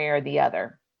do one way or the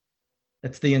other.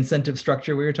 That's the incentive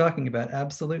structure we were talking about.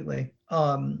 Absolutely.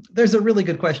 There's a really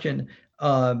good question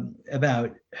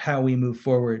about how we move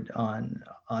forward on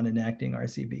enacting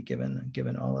RCV,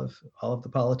 given all of the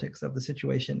politics of the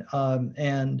situation.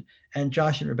 And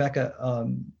Josh and Rebecca,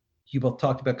 you both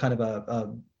talked about kind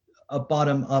of a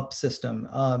bottom-up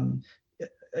system.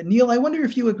 Neal, I wonder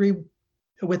if you agree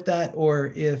with that,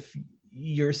 or if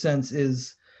your sense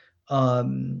is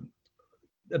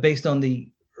based on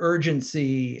the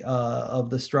urgency of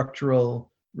the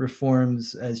structural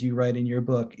reforms, as you write in your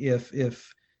book,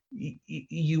 if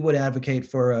you would advocate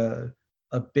for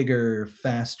a bigger,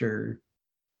 faster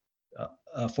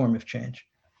form of change.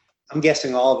 I'm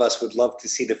guessing all of us would love to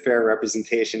see the Fair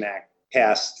Representation Act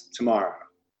passed tomorrow,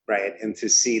 right? And to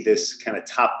see this kind of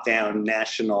top-down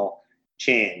national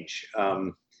change.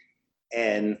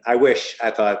 And I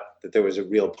thought that there was a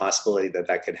real possibility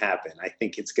that could happen. I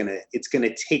think it's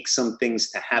gonna take some things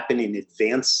to happen in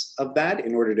advance of that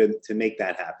in order to make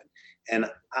that happen. And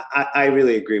I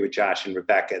really agree with Josh and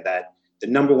Rebecca that the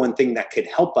number one thing that could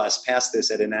help us pass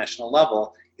this at a national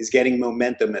level is getting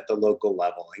momentum at the local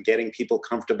level and getting people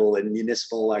comfortable in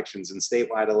municipal elections and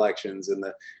statewide elections and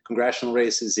the congressional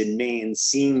races in Maine,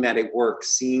 seeing that it works,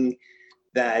 seeing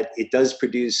that it does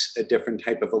produce a different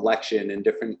type of election and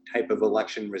different type of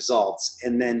election results.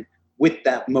 And then with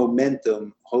that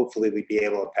momentum, hopefully we'd be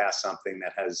able to pass something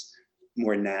that has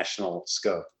more national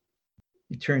scope.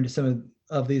 You turn to some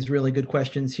of these really good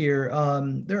questions here.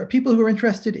 There are people who are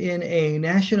interested in a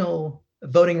national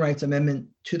voting rights amendment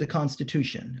to the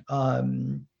Constitution.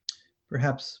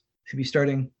 Perhaps maybe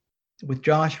starting with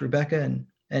Josh, Rebecca,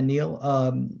 and Neal.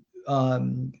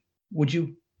 Would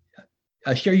you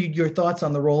share your thoughts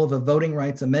on the role of a voting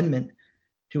rights amendment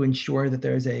to ensure that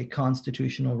there's a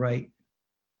constitutional right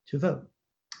to vote?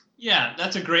 Yeah,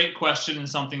 that's a great question, and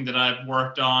something that I've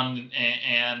worked on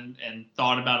and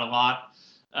thought about a lot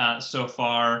so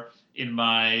far in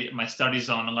my studies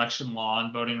on election law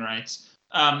and voting rights.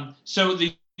 So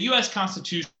the U.S.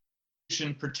 Constitution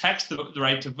protects the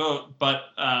right to vote, but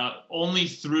only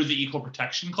through the Equal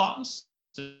Protection Clause.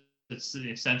 So it's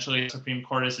essentially the Supreme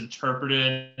Court has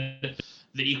interpreted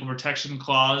the Equal Protection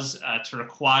Clause to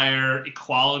require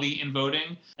equality in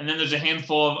voting. And then there's a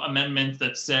handful of amendments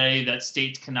that say that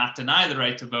states cannot deny the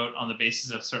right to vote on the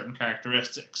basis of certain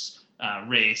characteristics,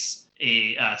 race,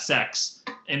 sex,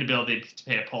 inability to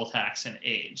pay a poll tax, and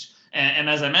age. And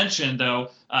as I mentioned,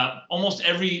 though, almost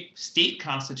every state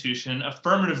constitution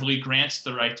affirmatively grants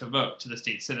the right to vote to the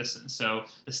state citizens. So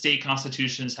the state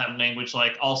constitutions have language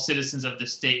like all citizens of the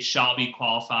state shall be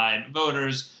qualified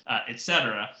voters,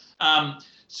 etc.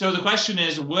 So the question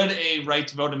is, would a right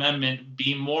to vote amendment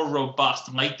be more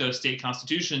robust like those state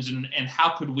constitutions? And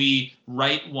how could we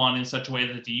write one in such a way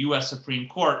that the U.S. Supreme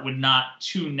Court would not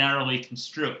too narrowly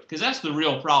construe it? Because that's the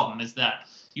real problem, is that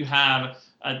you have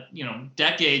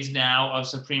decades now of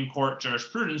Supreme Court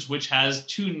jurisprudence which has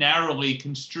too narrowly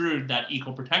construed that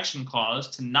Equal Protection Clause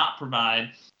to not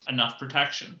provide enough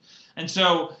protection. And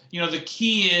so, the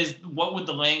key is, what would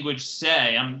the language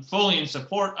say? I'm fully in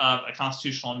support of a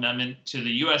constitutional amendment to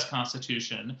the U.S.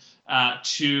 Constitution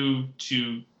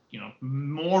to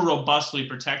more robustly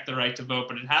protect the right to vote,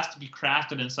 but it has to be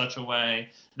crafted in such a way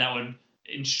that would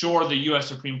ensure the U.S.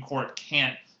 Supreme Court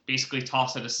can't basically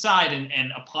toss it aside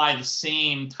and apply the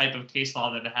same type of case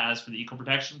law that it has for the Equal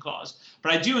Protection Clause.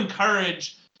 But I do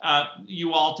encourage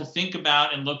you all to think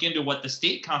about and look into what the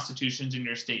state constitutions in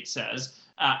your state says,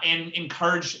 and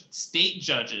encourage state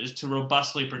judges to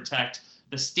robustly protect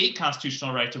the state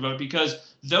constitutional right to vote,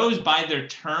 because those, by their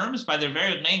terms, by their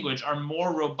very language, are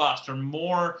more robust or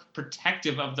more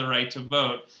protective of the right to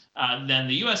vote than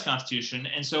the U.S. Constitution.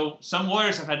 And so some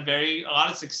lawyers have had a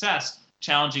lot of success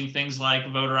challenging things like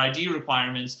voter ID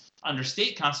requirements under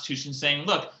state constitutions, saying,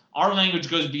 look, our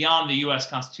language goes beyond the U.S.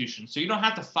 Constitution. So you don't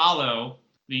have to follow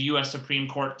the U.S. Supreme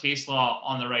Court case law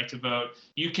on the right to vote.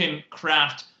 You can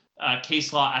craft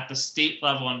case law at the state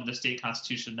level under the state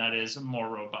constitution that is more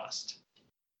robust.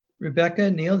 Rebecca,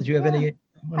 Neal, did you have any?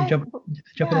 Jump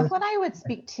in? What I would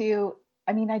speak to,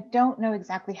 I don't know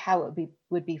exactly how it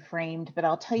would be framed, but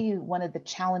I'll tell you one of the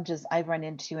challenges I've run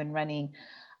into in running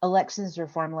elections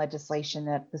reform legislation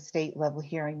at the state level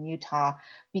here in Utah,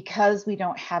 because we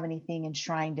don't have anything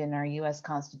enshrined in our US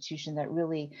Constitution that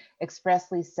really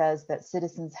expressly says that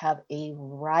citizens have a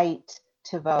right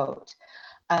to vote.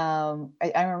 I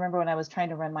remember when I was trying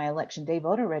to run my election day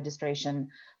voter registration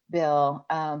bill,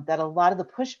 that a lot of the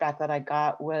pushback that I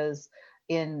got was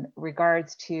in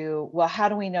regards to, well, how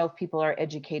do we know if people are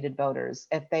educated voters?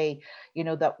 If they,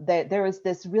 there was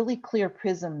this really clear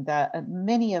prism that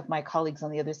many of my colleagues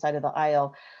on the other side of the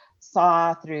aisle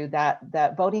saw through,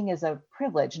 that voting is a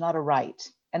privilege, not a right,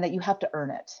 and that you have to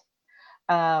earn it.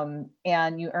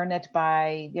 And you earn it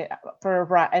in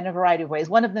a variety of ways.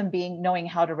 One of them being knowing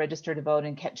how to register to vote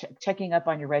and checking up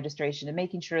on your registration and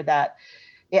making sure that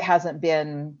it hasn't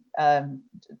been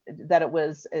that it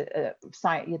was that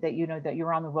that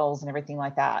you're on the rolls and everything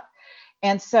like that.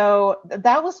 And so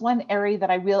that was one area that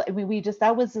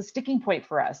that was a sticking point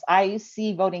for us. I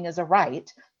see voting as a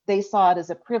right. They saw it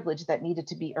as a privilege that needed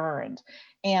to be earned.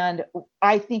 And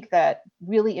I think that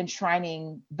really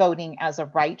enshrining voting as a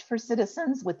right for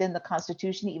citizens within the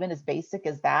Constitution, even as basic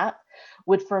as that,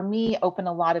 would, for me, open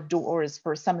a lot of doors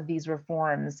for some of these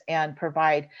reforms and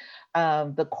provide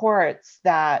the courts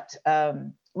that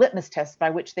litmus tests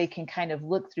by which they can kind of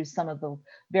look through some of the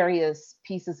various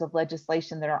pieces of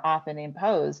legislation that are often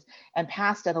imposed and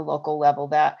passed at a local level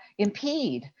that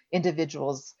impede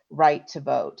individuals' right to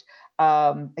vote.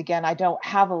 Again, I don't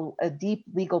have a deep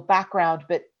legal background,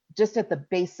 but just at the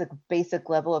basic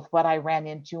level of what I ran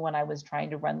into when I was trying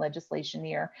to run legislation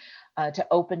here, to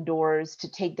open doors, to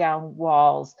take down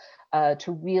walls,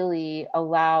 to really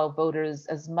allow voters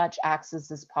as much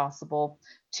access as possible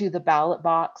to the ballot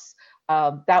box.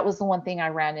 That was the one thing I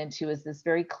ran into, is this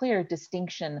very clear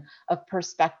distinction of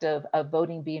perspective of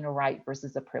voting being a right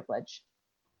versus a privilege.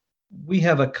 We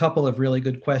have a couple of really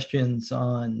good questions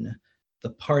on the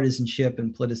partisanship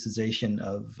and politicization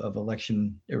of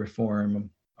election reform,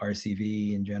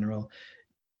 RCV in general.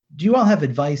 Do you all have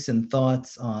advice and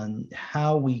thoughts on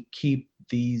how we keep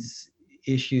these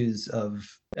issues of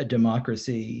a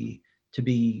democracy to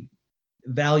be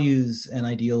values and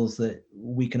ideals that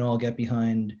we can all get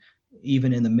behind,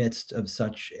 even in the midst of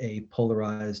such a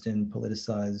polarized and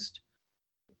politicized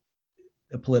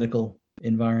political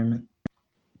environment?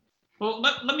 Well,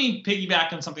 let me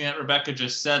piggyback on something that Rebecca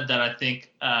just said that I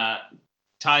think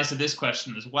ties to this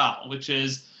question as well, which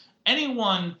is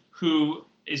anyone who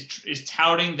is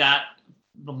touting that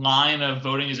the line of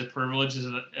voting is a privilege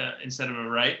instead of a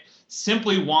right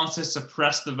simply wants to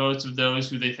suppress the votes of those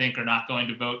who they think are not going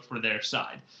to vote for their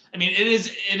side. I mean, it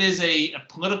is a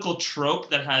political trope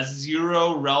that has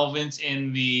zero relevance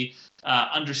in the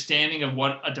understanding of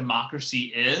what a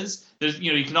democracy is. There's,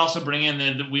 you can also bring in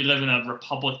that we live in a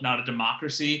republic, not a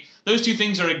democracy. Those two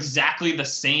things are exactly the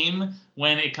same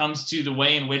when it comes to the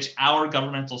way in which our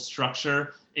governmental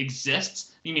structure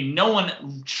exists. I mean, no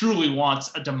one truly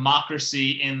wants a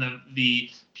democracy in the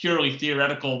purely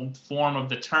theoretical form of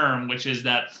the term, which is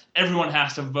that everyone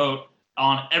has to vote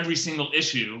on every single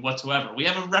issue whatsoever. We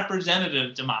have a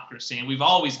representative democracy, and we've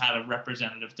always had a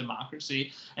representative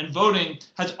democracy. And voting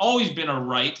has always been a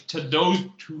right to those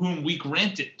to whom we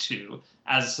grant it to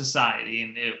as a society.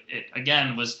 And it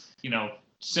again was,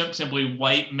 simply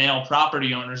white male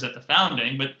property owners at the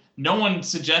founding, but no one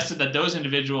suggested that those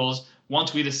individuals,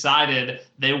 once we decided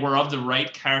they were of the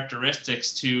right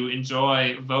characteristics to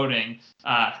enjoy voting,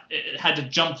 it had to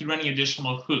jump through any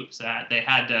additional hoops, that they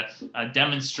had to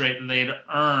demonstrate that they had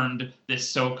earned this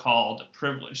so-called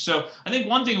privilege. So I think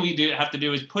one thing we have to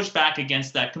do is push back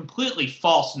against that completely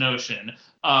false notion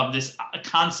of this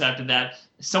concept that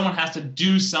someone has to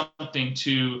do something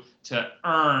to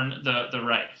earn the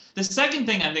right. The second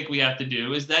thing I think we have to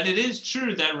do is that it is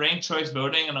true that ranked choice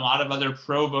voting and a lot of other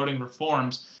pro-voting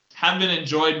reforms have been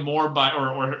enjoyed more by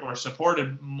or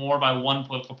supported more by one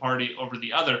political party over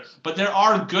the other. But there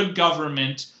are good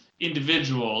government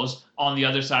individuals on the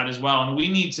other side as well, and we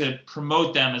need to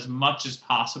promote them as much as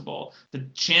possible to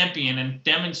champion and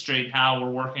demonstrate how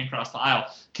we're working across the aisle.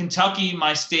 Kentucky,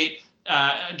 my state,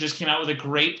 just came out with a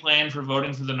great plan for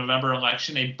voting for the November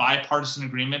election, a bipartisan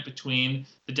agreement between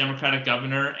the Democratic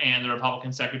governor and the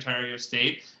Republican Secretary of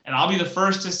State. And I'll be the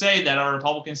first to say that our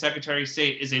Republican Secretary of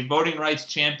State is a voting rights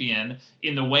champion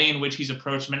in the way in which he's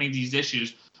approached many of these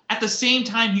issues. At the same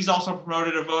time, he's also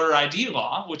promoted a voter ID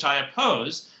law, which I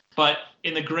oppose. But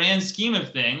in the grand scheme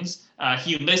of things,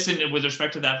 he listened with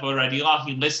respect to that voter ID law.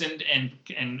 He listened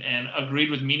and agreed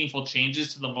with meaningful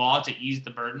changes to the law to ease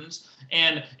the burdens.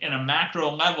 And in a macro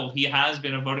level, he has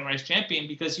been a voting rights champion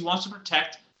because he wants to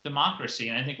protect democracy.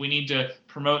 And I think we need to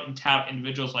promote and tout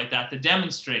individuals like that to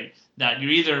demonstrate that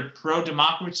you're either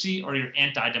pro-democracy or you're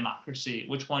anti-democracy.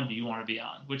 Which one do you want to be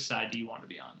on? Which side do you want to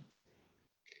be on?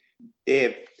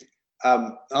 Dave,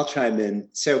 I'll chime in.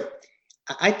 So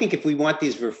I think if we want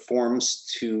these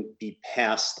reforms to be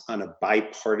passed on a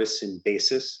bipartisan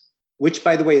basis, which,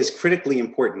 by the way, is critically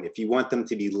important if you want them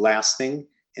to be lasting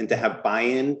and to have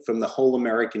buy-in from the whole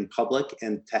American public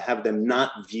and to have them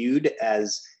not viewed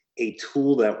as a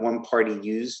tool that one party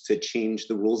used to change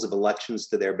the rules of elections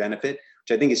to their benefit,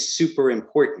 which I think is super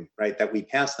important, right? That we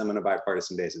pass them on a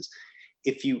bipartisan basis.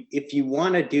 If you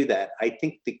want to do that, I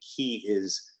think the key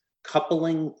is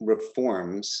coupling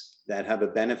reforms that have a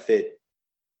benefit,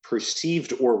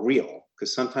 perceived or real,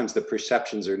 because sometimes the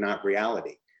perceptions are not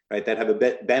reality, right? That have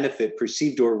a benefit,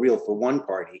 perceived or real, for one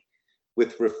party,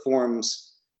 with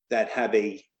reforms that have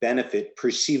a benefit,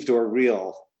 perceived or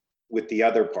real, with the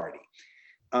other party.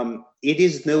 It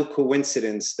is no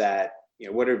coincidence that,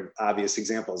 what are obvious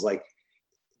examples, like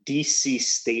DC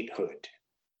statehood.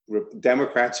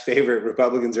 Democrats favor it,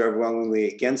 Republicans are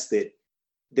overwhelmingly against it.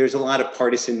 There's a lot of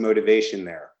partisan motivation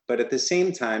there. But at the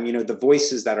same time, the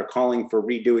voices that are calling for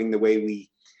redoing the way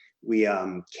we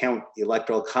count the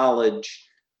Electoral College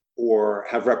or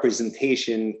have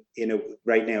representation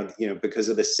right now, because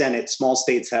of the Senate, small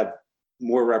states have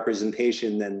more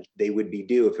representation than they would be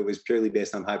due if it was purely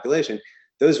based on population.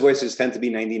 Those voices tend to be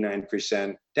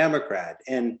 99% Democrat.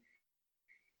 And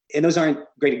those aren't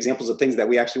great examples of things that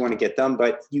we actually want to get done,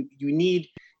 but you need,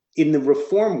 in the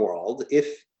reform world,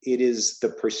 if it is the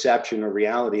perception or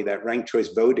reality that ranked choice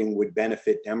voting would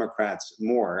benefit Democrats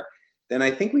more, then I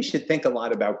think we should think a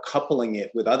lot about coupling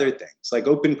it with other things, like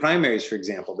open primaries, for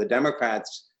example. The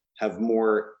Democrats have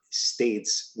more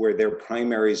states where their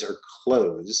primaries are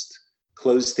closed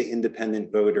to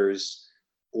independent voters,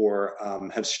 or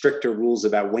have stricter rules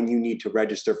about when you need to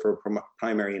register for a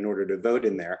primary in order to vote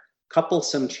in there. Couple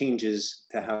some changes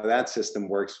to how that system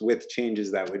works with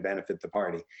changes that would benefit the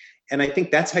party. And I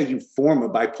think that's how you form a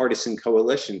bipartisan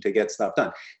coalition to get stuff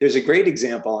done. There's a great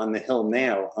example on the Hill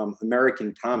now,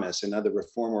 American Promise, another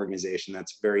reform organization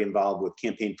that's very involved with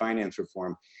campaign finance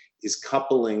reform, is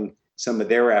coupling some of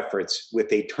their efforts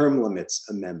with a term limits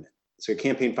amendment. So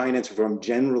campaign finance reform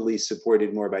generally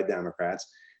supported more by Democrats,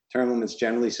 term limits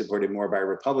generally supported more by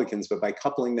Republicans, but by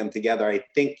coupling them together, I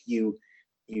think you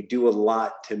do a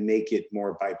lot to make it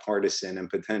more bipartisan and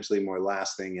potentially more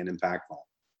lasting and impactful.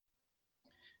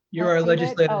 You're our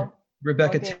legislator,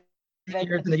 Rebecca,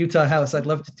 here in the Utah House. I'd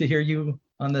love to hear you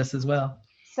on this as well.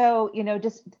 So,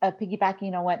 just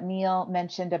piggybacking on what Neal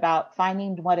mentioned about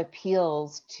finding what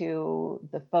appeals to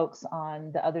the folks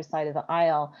on the other side of the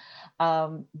aisle,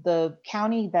 the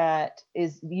county that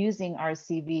is using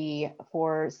RCV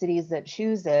for cities that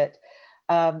choose it,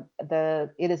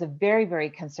 it is a very, very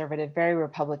conservative, very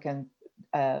Republican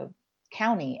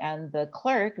county, and the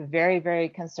clerk, very, very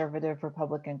conservative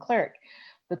Republican clerk.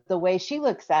 But the way she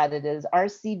looks at it is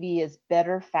RCV is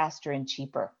better, faster, and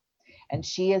cheaper. And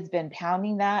she has been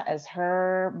pounding that as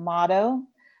her motto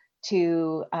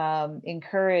to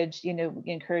encourage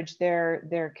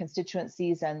their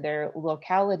constituencies and their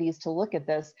localities to look at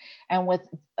this. And with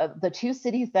the two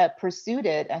cities that pursued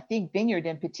it, I think Vineyard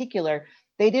in particular,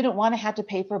 they didn't want to have to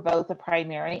pay for both a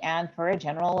primary and for a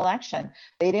general election.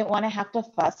 They didn't want to have to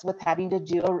fuss with having to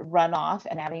do a runoff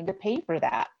and having to pay for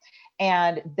that.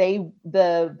 And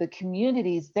the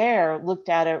communities there looked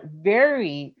at it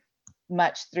very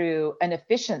much through an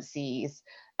efficiencies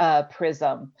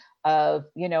prism of,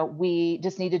 we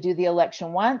just need to do the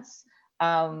election once.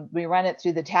 We run it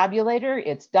through the tabulator,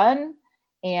 it's done.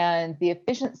 And the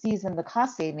efficiencies and the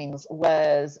cost savings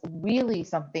was really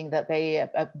something that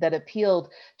that appealed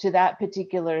to that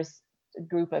particular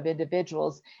group of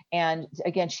individuals. And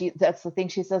again, that's the thing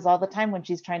she says all the time when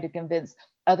she's trying to convince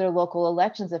other local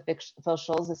elections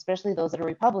officials, especially those that are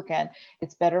Republican,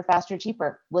 it's better, faster,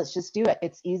 cheaper. Let's just do it.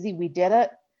 It's easy. We did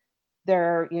it.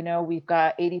 We've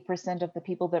got 80% of the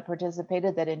people that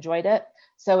participated that enjoyed it.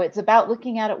 So it's about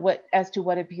looking at it as to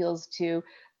what appeals to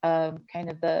kind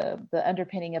of the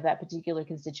underpinning of that particular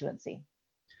constituency.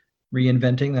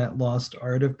 Reinventing that lost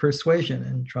art of persuasion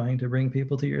and trying to bring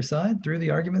people to your side through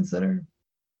the arguments that are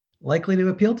likely to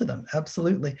appeal to them.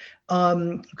 Absolutely.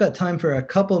 I've got time for a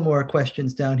couple more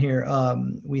questions down here.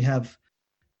 We have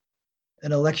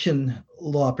an election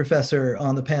law professor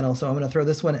on the panel, so I'm going to throw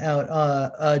this one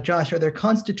out. Josh, are there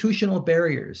constitutional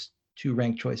barriers to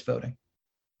ranked choice voting?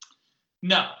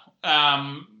 No.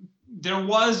 There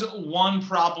was one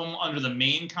problem under the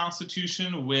Maine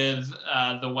Constitution with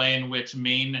the way in which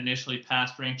Maine initially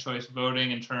passed ranked choice voting,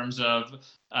 in terms of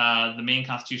the Maine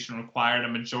Constitution required a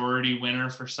majority winner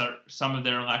for some of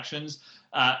their elections.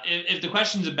 If the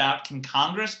question's about, can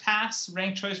Congress pass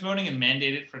ranked choice voting and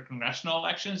mandate it for congressional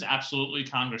elections? Absolutely,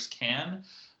 Congress can.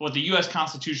 What the U.S.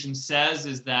 Constitution says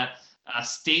is that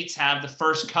states have the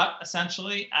first cut,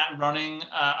 essentially, at running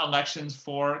elections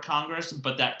for Congress,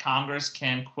 but that Congress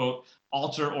can, quote,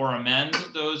 alter or amend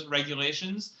those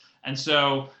regulations. And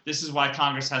so this is why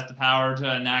Congress has the power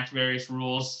to enact various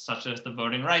rules, such as the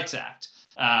Voting Rights Act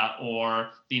or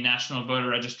the National Voter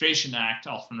Registration Act,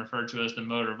 often referred to as the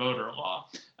Motor Voter Law.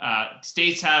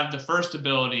 States have the first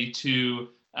ability to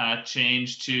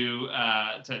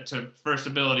first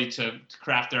ability to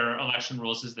craft their election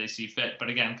rules as they see fit. But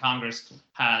again, Congress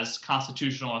has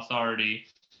constitutional authority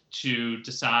to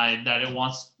decide that it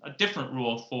wants a different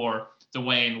rule for the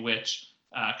way in which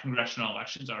congressional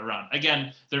elections are run.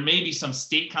 Again, there may be some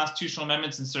state constitutional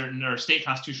amendments or state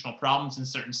constitutional problems in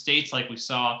certain states, like we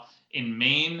saw in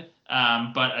Maine,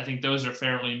 but I think those are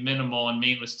fairly minimal, and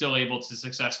Maine was still able to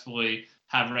successfully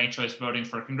have ranked choice voting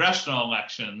for congressional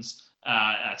elections,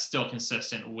 still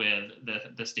consistent with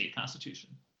the state constitution.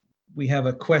 We have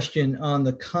a question on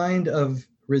the kind of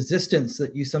resistance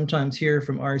that you sometimes hear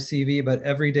from RCV about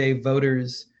everyday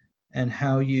voters and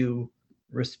how you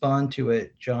respond to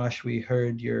it. Josh, we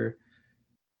heard your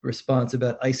response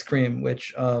about ice cream,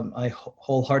 which I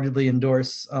wholeheartedly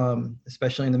endorse,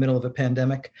 especially in the middle of a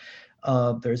pandemic.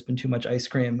 There's been too much ice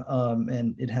cream,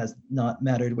 and it has not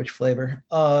mattered which flavor.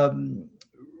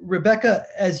 Rebecca,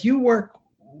 as you work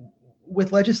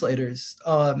with legislators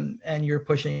and you're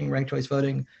pushing ranked choice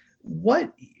voting,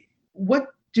 what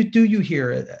do you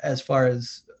hear as far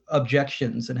as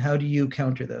objections, and how do you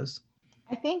counter those?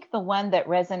 I think the one that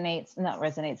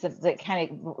that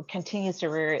kind of continues to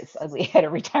rear its ugly head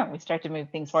every time we start to move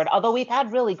things forward, although we've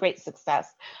had really great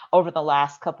success over the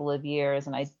last couple of years.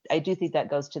 And I do think that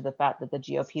goes to the fact that the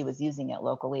GOP was using it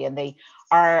locally, and they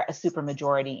are a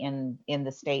supermajority in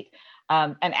the state.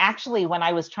 And actually, when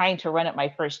I was trying to run it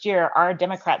my first year, our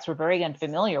Democrats were very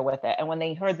unfamiliar with it. And when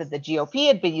they heard that the GOP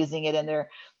had been using it in their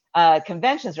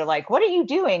conventions, are like, what are you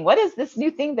doing? What is this new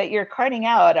thing that you're carting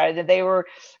out? They were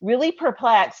really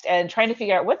perplexed and trying to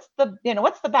figure out what's the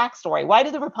backstory? Why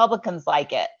do the Republicans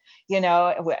like it? We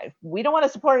don't want to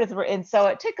support it. And so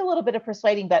it took a little bit of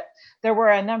persuading, but there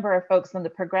were a number of folks on the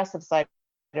progressive side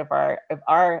of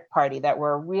our party that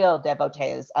were real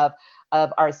devotees of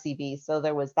RCV. So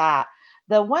there was that.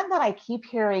 The one that I keep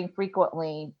hearing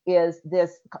frequently is the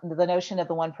notion of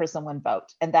the one person, one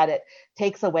vote, and that it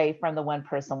takes away from the one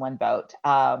person, one vote.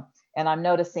 And I'm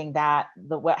noticing that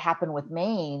what happened with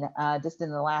Maine just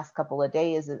in the last couple of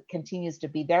days, it continues to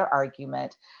be their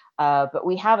argument. But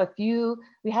we have a few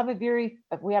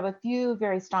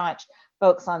very staunch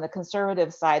folks on the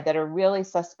conservative side that are really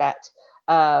suspect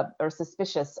or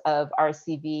suspicious of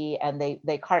RCV, and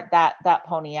they cart that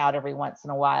pony out every once in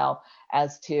a while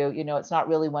as to, it's not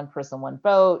really one person, one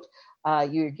vote.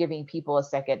 You're giving people a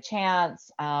second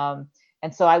chance. And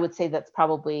so I would say that's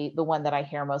probably the one that I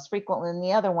hear most frequently. And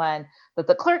the other one that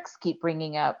the clerks keep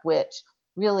bringing up, which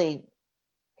really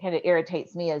kind of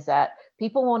irritates me, is that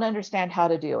people won't understand how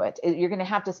to do it. You're going to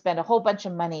have to spend a whole bunch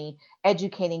of money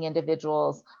educating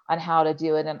individuals on how to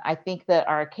do it. And I think that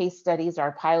our case studies,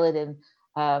 our pilot in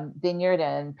Vineyard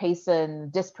and Payson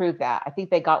disprove that. I think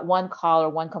they got one call or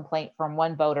one complaint from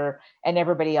one voter, and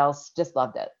everybody else just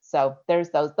loved it. So there's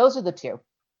those. Those are the two.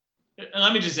 And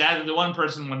let me just add that the one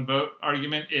person, one vote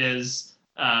argument is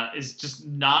just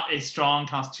not a strong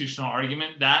constitutional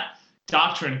argument. That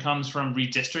doctrine comes from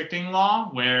redistricting law,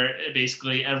 where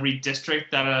basically every district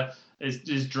that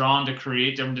is drawn to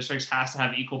create different districts has to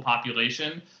have equal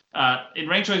population. In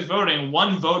ranked choice voting,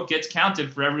 one vote gets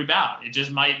counted for every ballot. It just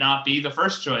might not be the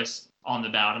first choice on the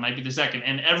ballot. It might be the second.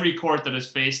 And every court that has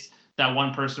faced that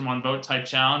one person, one vote type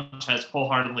challenge has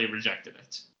wholeheartedly rejected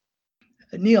it.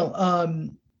 Neal,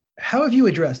 how have you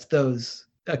addressed those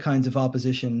kinds of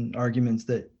opposition arguments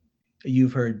that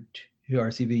you've heard to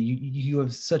RCV? You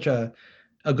have such a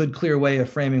good, clear way of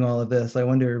framing all of this. I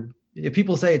wonder, if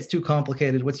people say it's too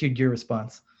complicated, what's your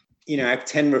response? I have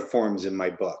 10 reforms in my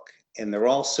book, and they're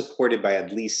all supported by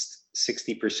at least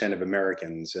 60% of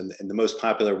Americans, and the most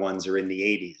popular ones are in the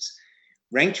 80s.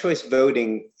 Ranked choice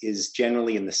voting is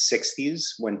generally in the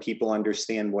 60s when people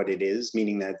understand what it is,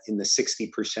 meaning that in the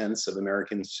 60% of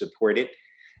Americans support it.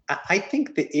 I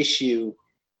think the issue,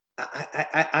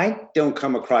 I don't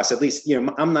come across, at least,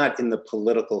 I'm not in the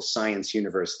political science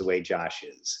universe the way Josh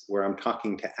is, where I'm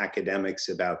talking to academics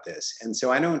about this. And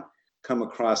so I don't come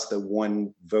across the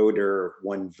one voter,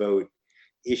 one vote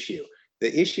issue.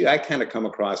 The issue I kind of come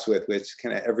across with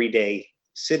kind of everyday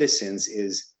citizens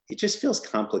is it just feels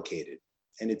complicated,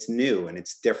 and it's new and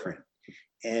it's different.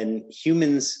 And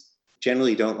humans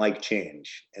generally don't like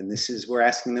change. And we're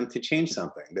asking them to change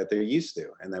something that they're used to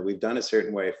and that we've done a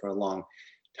certain way for a long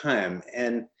time.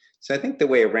 And so I think the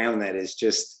way around that is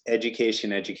just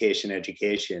education,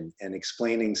 and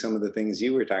explaining some of the things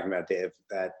you were talking about, Dave,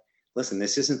 that, listen,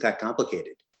 this isn't that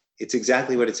complicated. It's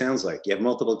exactly what it sounds like. You have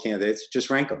multiple candidates, just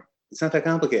rank them. It's not that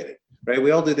complicated, right?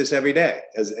 We all do this every day,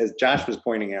 as Josh was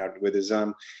pointing out with his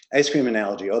ice cream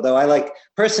analogy. Although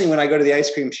personally, when I go to the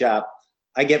ice cream shop,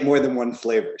 I get more than one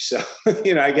flavor. So,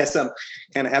 I guess I'm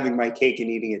kind of having my cake and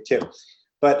eating it too.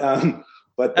 But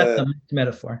that's a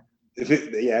metaphor.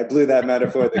 Yeah, I blew that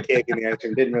metaphor. The cake and the ice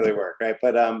cream didn't really work, right?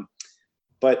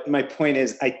 But my point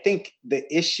is, I think the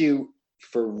issue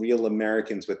for real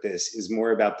Americans with this is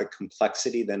more about the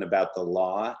complexity than about the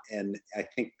law. And I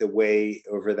think the way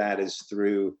over that is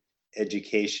through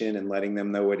education and letting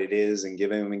them know what it is and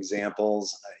giving them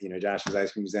examples. Josh's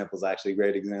ice cream example is actually a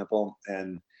great example.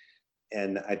 And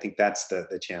I think that's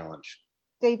the challenge.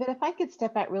 David, if I could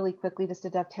step back really quickly just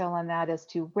to dovetail on that as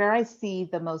to where I see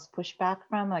the most pushback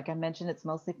from, like I mentioned, it's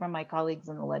mostly from my colleagues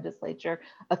in the legislature,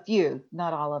 a few,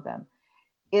 not all of them,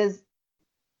 is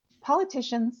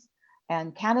politicians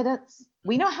and candidates,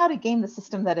 we know how to game the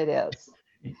system that it is.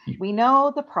 We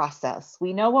know the process.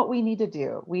 We know what we need to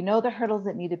do. We know the hurdles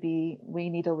that we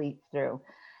need to leap through.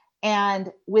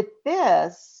 And with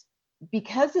this,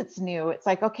 because it's new, it's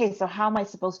like, okay, so how am I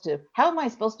supposed to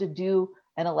do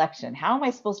an election? How am I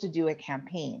supposed to do a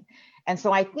campaign? And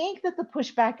so I think that the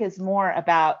pushback is more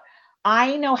about,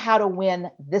 I know how to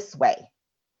win this way.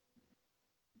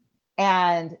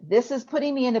 And this is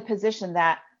putting me in a position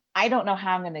that I don't know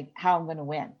how I'm going to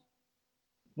win,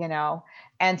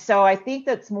 And so I think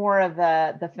that's more of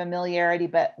the familiarity,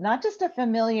 but not just a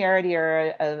familiarity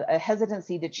or a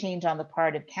hesitancy to change on the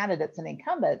part of candidates and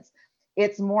incumbents.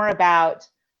 It's more about,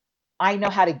 I know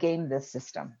how to game this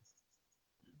system.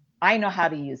 I know how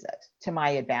to use it to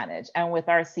my advantage. And with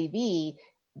RCV,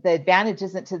 the advantage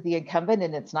isn't to the incumbent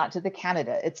and it's not to the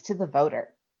candidate, it's to the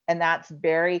voter. And it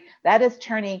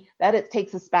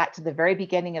takes us back to the very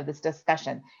beginning of this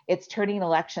discussion. It's turning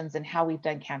elections and how we've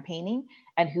done campaigning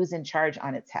and who's in charge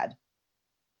on its head.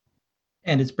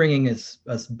 And it's bringing us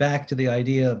back to the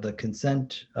idea of the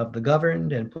consent of the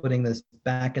governed and putting this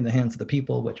back in the hands of the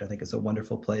people, which I think is a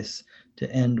wonderful place to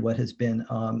end what has been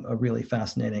a really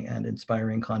fascinating and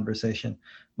inspiring conversation.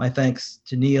 My thanks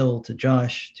to Neal, to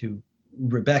Josh, to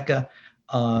Rebecca.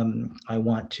 I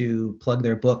want to plug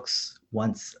their books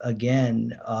once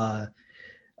again.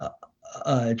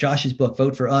 Josh's book,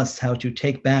 Vote for Us, How to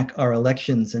Take Back Our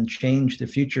Elections and Change the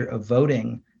Future of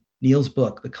Voting. Neal's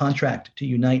book, The Contract to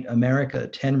Unite America,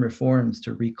 10 Reforms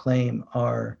to Reclaim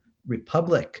Our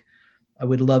Republic. I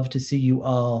would love to see you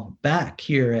all back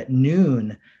here at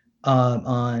noon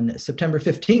on September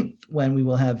 15th, when we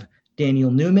will have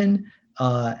Daniel Newman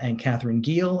and Catherine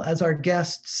Giel as our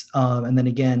guests, and then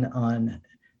again on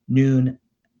noon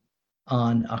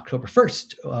on October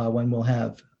 1st, when we'll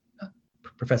have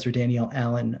Professor Danielle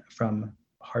Allen from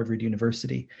Harvard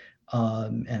University.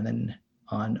 And then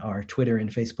on our Twitter and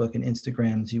Facebook and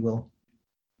Instagrams, you will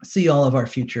see all of our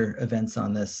future events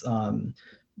on this.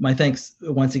 My thanks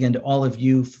once again to all of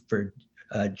you for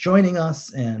joining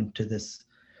us and to this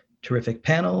terrific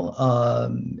panel.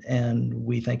 And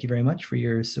we thank you very much for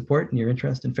your support and your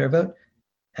interest in Fairvote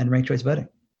and ranked choice voting.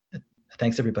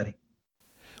 Thanks, everybody.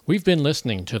 We've been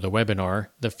listening to the webinar,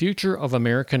 The Future of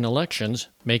American Elections,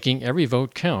 Making Every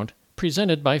Vote Count,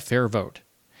 presented by Fairvote.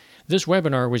 This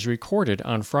webinar was recorded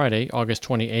on Friday, August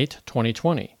 28,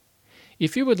 2020.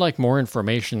 If you would like more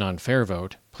information on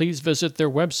Fairvote, please visit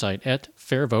their website at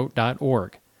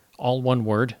fairvote.org. All one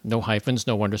word, no hyphens,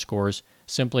 no underscores,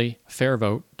 simply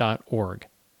fairvote.org.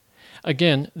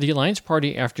 Again, the Alliance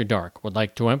Party After Dark would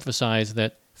like to emphasize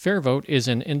that Fairvote is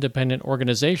an independent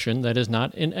organization that is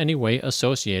not in any way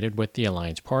associated with the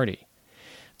Alliance Party.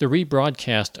 The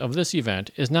rebroadcast of this event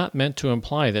is not meant to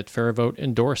imply that Fairvote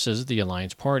endorses the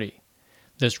Alliance Party.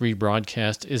 This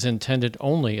rebroadcast is intended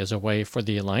only as a way for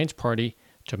the Alliance Party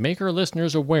to make our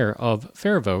listeners aware of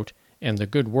Fairvote and the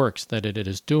good works that it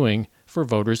is doing for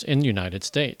voters in the United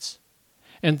States.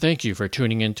 And thank you for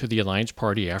tuning in to the Alliance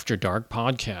Party After Dark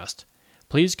podcast.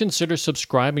 Please consider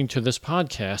subscribing to this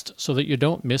podcast so that you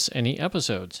don't miss any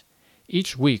episodes.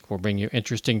 Each week we'll bring you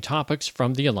interesting topics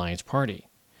from the Alliance Party.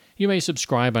 You may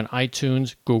subscribe on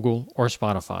iTunes, Google, or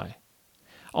Spotify.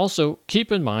 Also,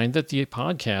 keep in mind that the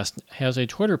podcast has a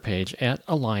Twitter page at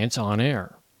Alliance On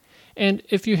Air. And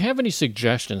if you have any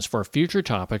suggestions for future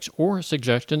topics or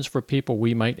suggestions for people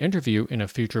we might interview in a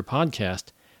future podcast,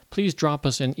 please drop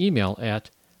us an email at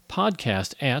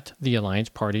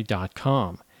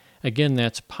podcast@theallianceparty.com. Again,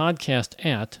 that's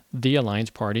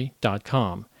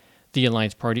podcast@theallianceparty.com. The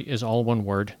Alliance Party is all one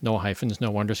word, no hyphens,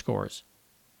 no underscores.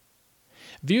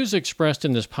 Views expressed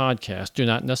in this podcast do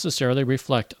not necessarily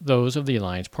reflect those of the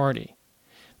Alliance Party.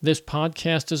 This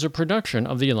podcast is a production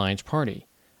of the Alliance Party,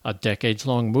 a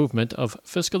decades-long movement of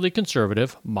fiscally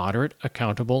conservative, moderate,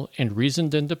 accountable, and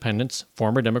reasoned independents,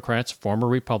 former Democrats, former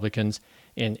Republicans,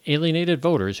 and alienated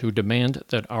voters who demand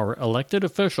that our elected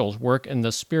officials work in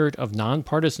the spirit of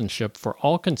nonpartisanship for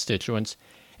all constituents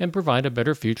and provide a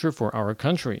better future for our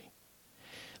country.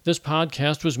 This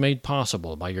podcast was made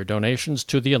possible by your donations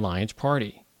to the Alliance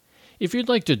Party. If you'd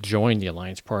like to join the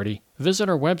Alliance Party, visit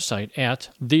our website at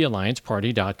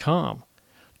theallianceparty.com.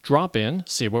 Drop in,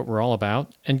 see what we're all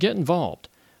about, and get involved.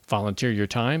 Volunteer your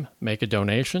time, make a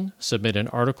donation, submit an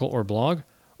article or blog,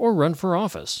 or run for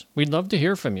office. We'd love to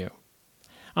hear from you.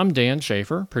 I'm Dan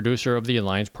Schaefer, producer of the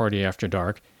Alliance Party After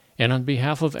Dark, and on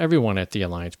behalf of everyone at the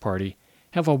Alliance Party,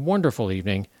 have a wonderful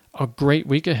evening, a great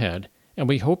week ahead, and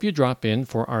we hope you drop in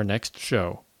for our next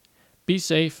show. Be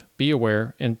safe, be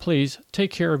aware, and please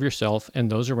take care of yourself and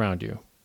those around you.